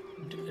look.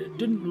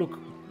 Didn't look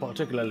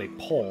particularly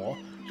poor,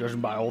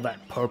 judging by all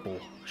that purple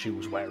she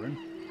was wearing.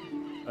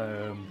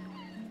 I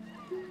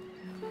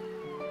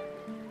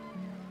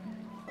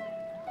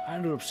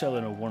ended up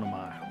selling her one of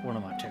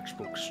my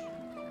textbooks,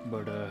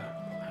 but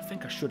I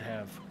think I should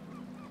have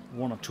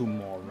one or two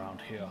more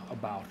around here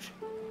about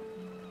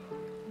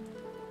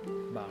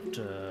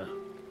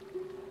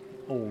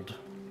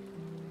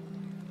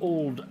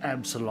old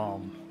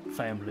Absalom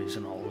families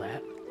and all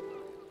that.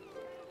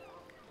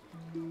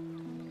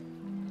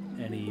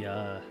 And he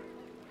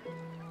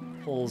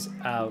pulls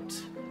out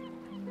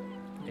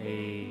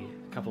a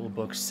couple of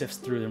books, sifts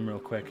through them real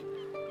quick,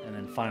 and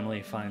then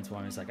finally finds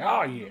one. He's like,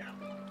 "Oh yeah,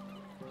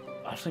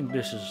 I think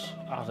this is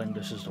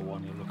the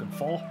one you're looking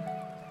for."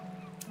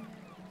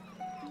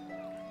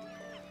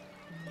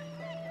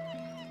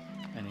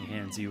 And he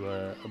hands you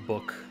a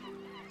book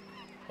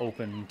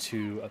open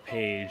to a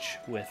page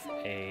with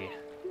a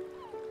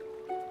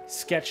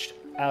sketched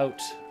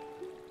out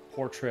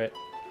portrait,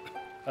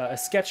 a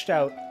sketched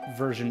out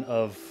version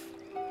of,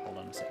 hold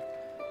on a second,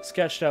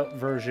 sketched out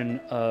version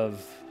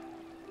of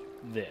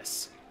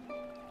this.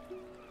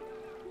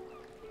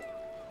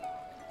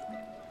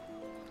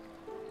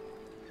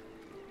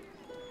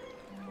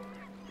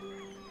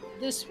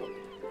 this one.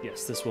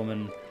 Yes, this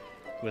woman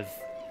with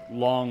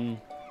long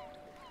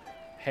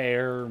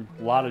hair,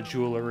 a lot of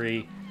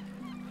jewelry,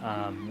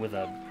 with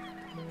a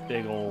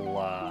big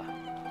old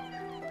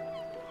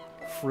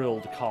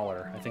frilled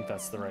collar. I think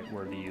that's the right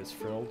word to use.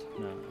 Frilled?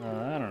 No,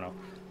 I don't know.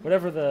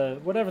 Whatever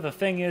the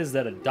thing is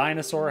that a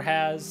dinosaur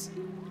has,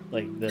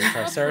 like the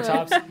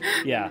Triceratops.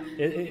 Yeah,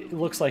 it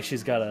looks like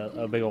she's got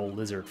a big old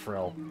lizard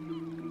frill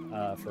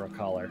for a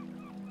collar.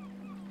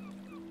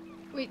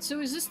 Wait, so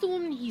is this the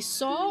woman he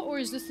saw, or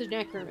is this the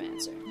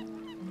necromancer?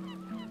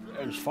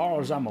 As far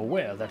as I'm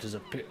aware, that is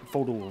a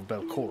photo of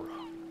Belcora,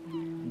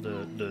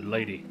 the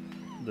lady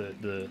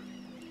who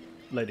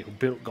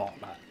built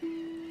Gauntlet.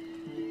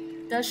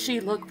 Does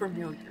she look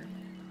familiar?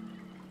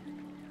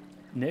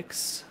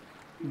 Nyx,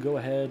 go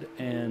ahead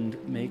and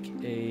make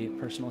a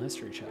personal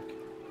history check.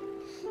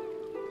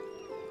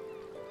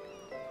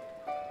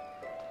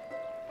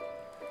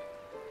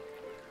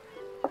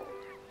 Oh,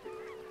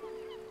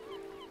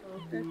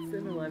 that's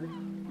an 11.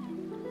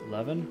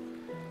 11?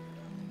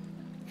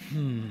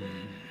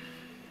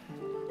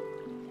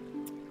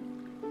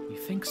 You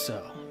think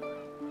so?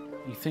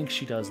 You think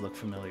she does look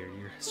familiar.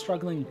 You're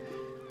struggling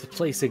to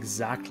place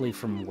exactly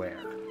from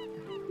where.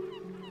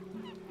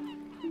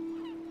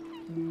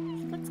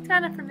 She looks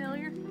kind of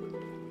familiar.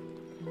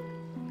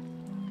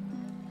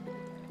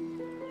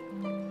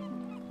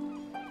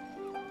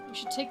 We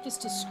should take this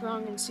to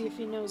Scrung and see if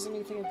he knows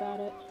anything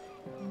about it.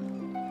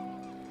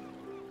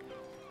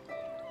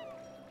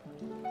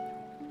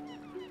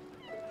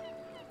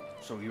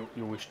 So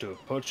you wish to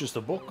purchase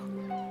the book?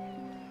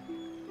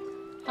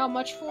 How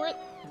much for it?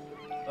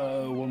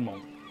 1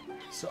 moment.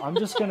 So I'm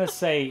just gonna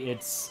say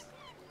it's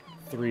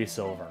 3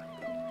 silver.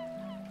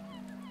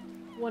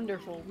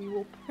 Wonderful. We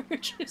will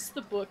purchase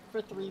the book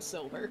for 3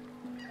 silver.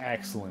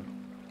 Excellent.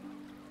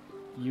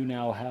 You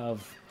now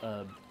have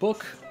a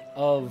book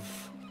of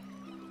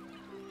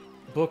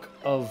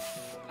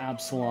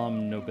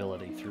Absalom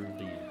nobility through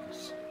the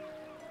years.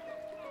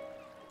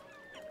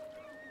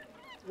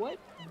 What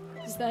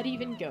does that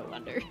even go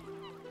under?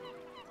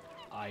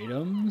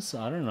 Items?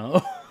 I don't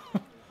know.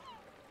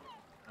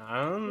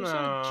 I don't There's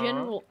know. a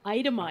general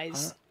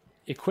itemized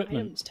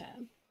Equipment. items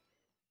tab.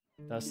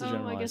 That's the Oh, I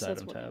generalized guess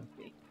that's item what it tab. would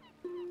be.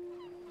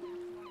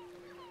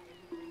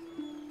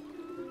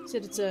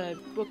 Said it's a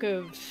book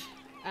of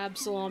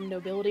Absalom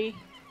nobility.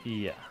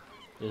 Yeah.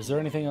 Is there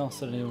anything else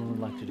that anyone would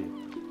like to do?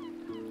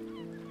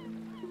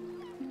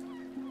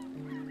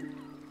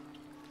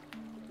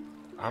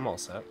 I'm all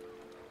set.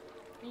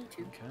 Me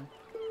too. Okay.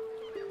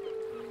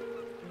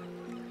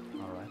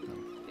 Alright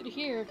then. Good to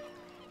hear.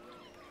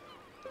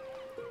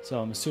 So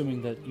I'm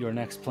assuming that your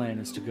next plan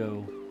is to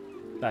go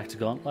back to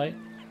Gauntlet?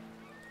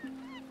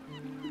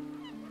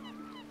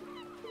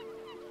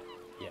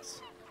 Yes.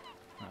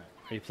 Alright.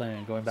 Are you planning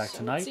on going back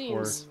So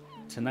it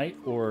tonight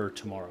or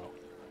tomorrow?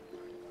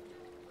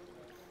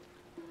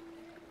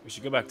 We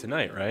should go back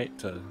tonight, right?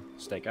 To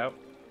stake out?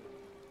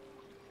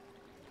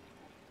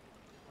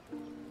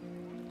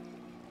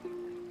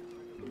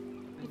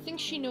 I think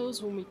she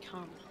knows when we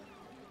come.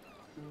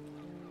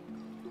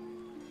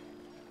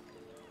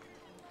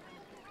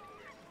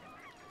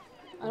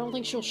 I don't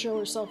think she'll show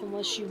herself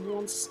unless she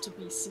wants to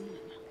be seen.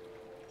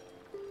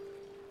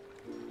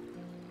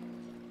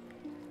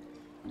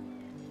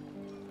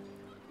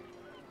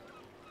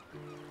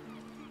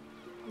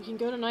 We can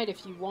go tonight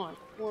if you want,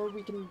 or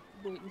we can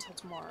wait until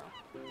tomorrow.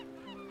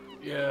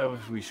 Yeah,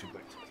 we should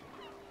wait.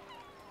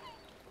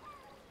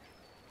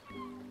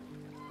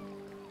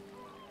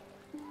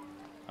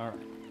 Alright.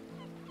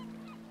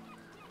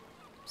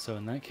 So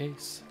in that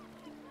case,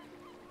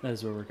 that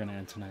is where we're going to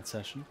end tonight's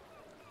session.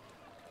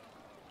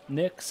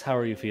 Nyx, how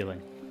are you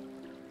feeling?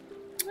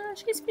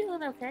 She's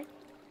feeling okay.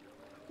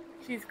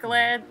 She's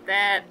glad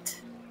that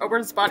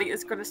Obern's body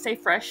is going to stay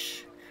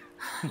fresh.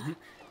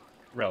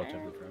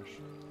 Relatively fresh.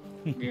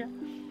 Yeah.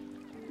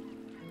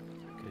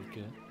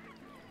 Good.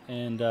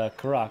 And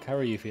Karak, how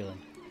are you feeling?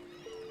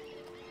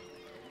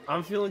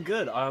 I'm feeling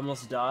good. I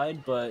almost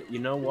died, but you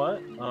know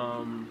what?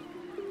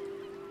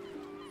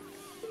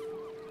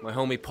 My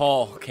homie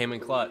Paul came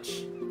in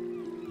clutch.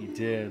 He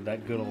did,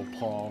 that good old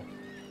Paul.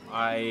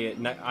 I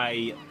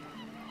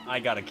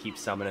gotta keep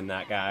summoning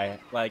that guy.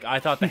 Like, I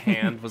thought the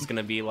hand was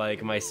gonna be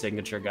like my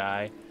signature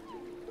guy.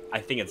 I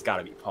think it's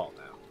gotta be Paul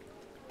now.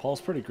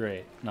 Paul's pretty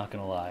great, not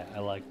gonna lie. I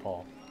like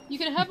Paul. You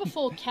can have a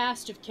full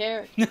cast of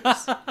characters.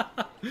 That's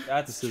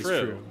This is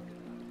true.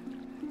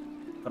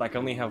 But I can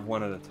only have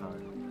one at a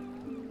time.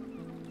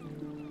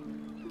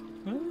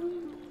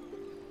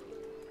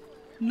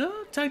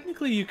 No,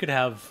 technically you could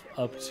have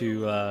up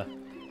to,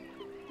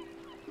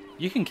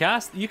 you can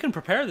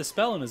prepare the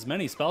spell in as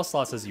many spell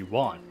slots as you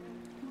want.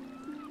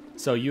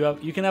 So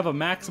you can have a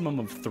maximum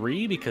of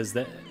 3 because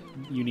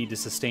you need to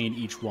sustain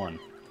each one.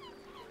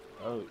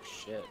 Oh,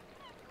 shit.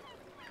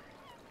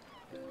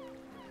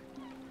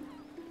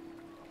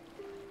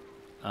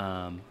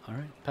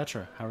 Alright.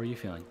 Petra, how are you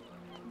feeling?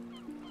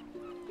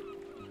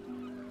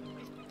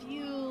 I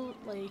feel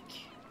like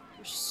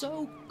we're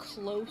so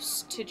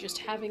close to just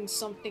having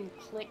something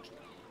click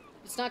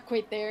It's not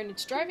quite there, and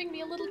it's driving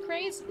me a little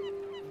crazy.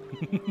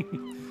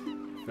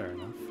 Fair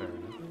enough, fair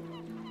enough.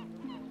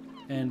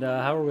 And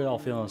how are we all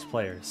feeling as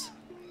players?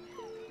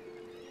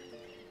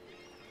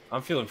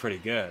 I'm feeling pretty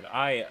good.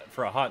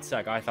 For a hot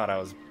sec, I thought I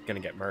was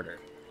gonna get murdered.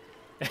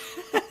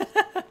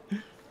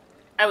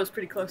 I was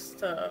pretty close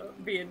to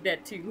being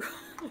dead too.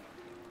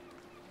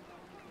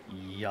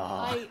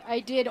 Yeah. I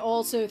did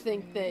also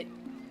think that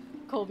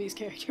Colby's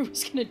character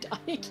was gonna die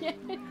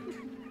again.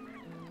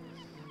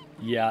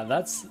 Yeah,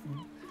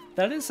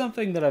 that is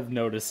something that I've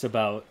noticed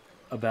about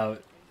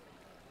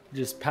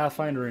just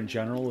Pathfinder in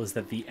general, is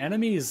that the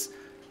enemies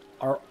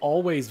are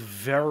always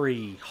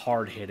very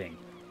hard hitting.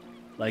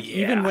 Like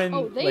even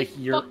when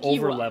you're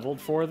over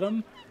leveled for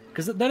them,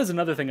 because that is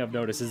another thing I've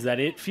noticed, is that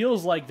it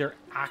feels like they're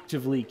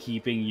actively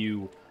keeping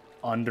you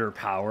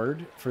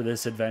underpowered for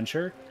this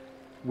adventure,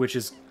 which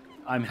is,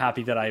 I'm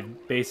happy that I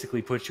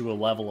basically put you a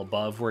level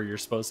above where you're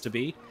supposed to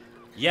be.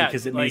 Yeah,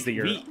 because it means that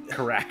you're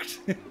correct.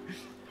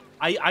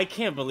 I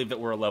can't believe that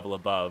we're a level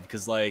above,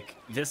 because like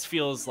this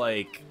feels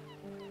like,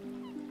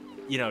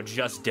 you know,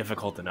 just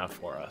difficult enough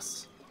for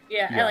us.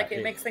 Yeah, I like it.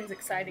 It makes things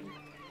exciting.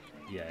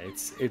 Yeah,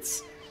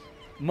 it's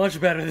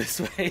much better this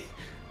way.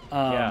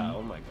 Yeah,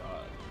 oh my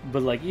god.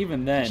 But like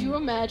even then, could you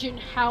imagine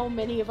how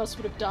many of us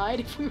would have died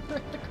if we were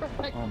at the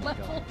correct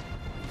level? God.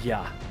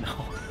 Yeah,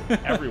 no.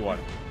 Everyone.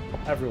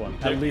 At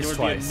least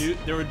twice.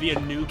 There would be a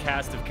new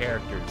cast of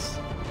characters.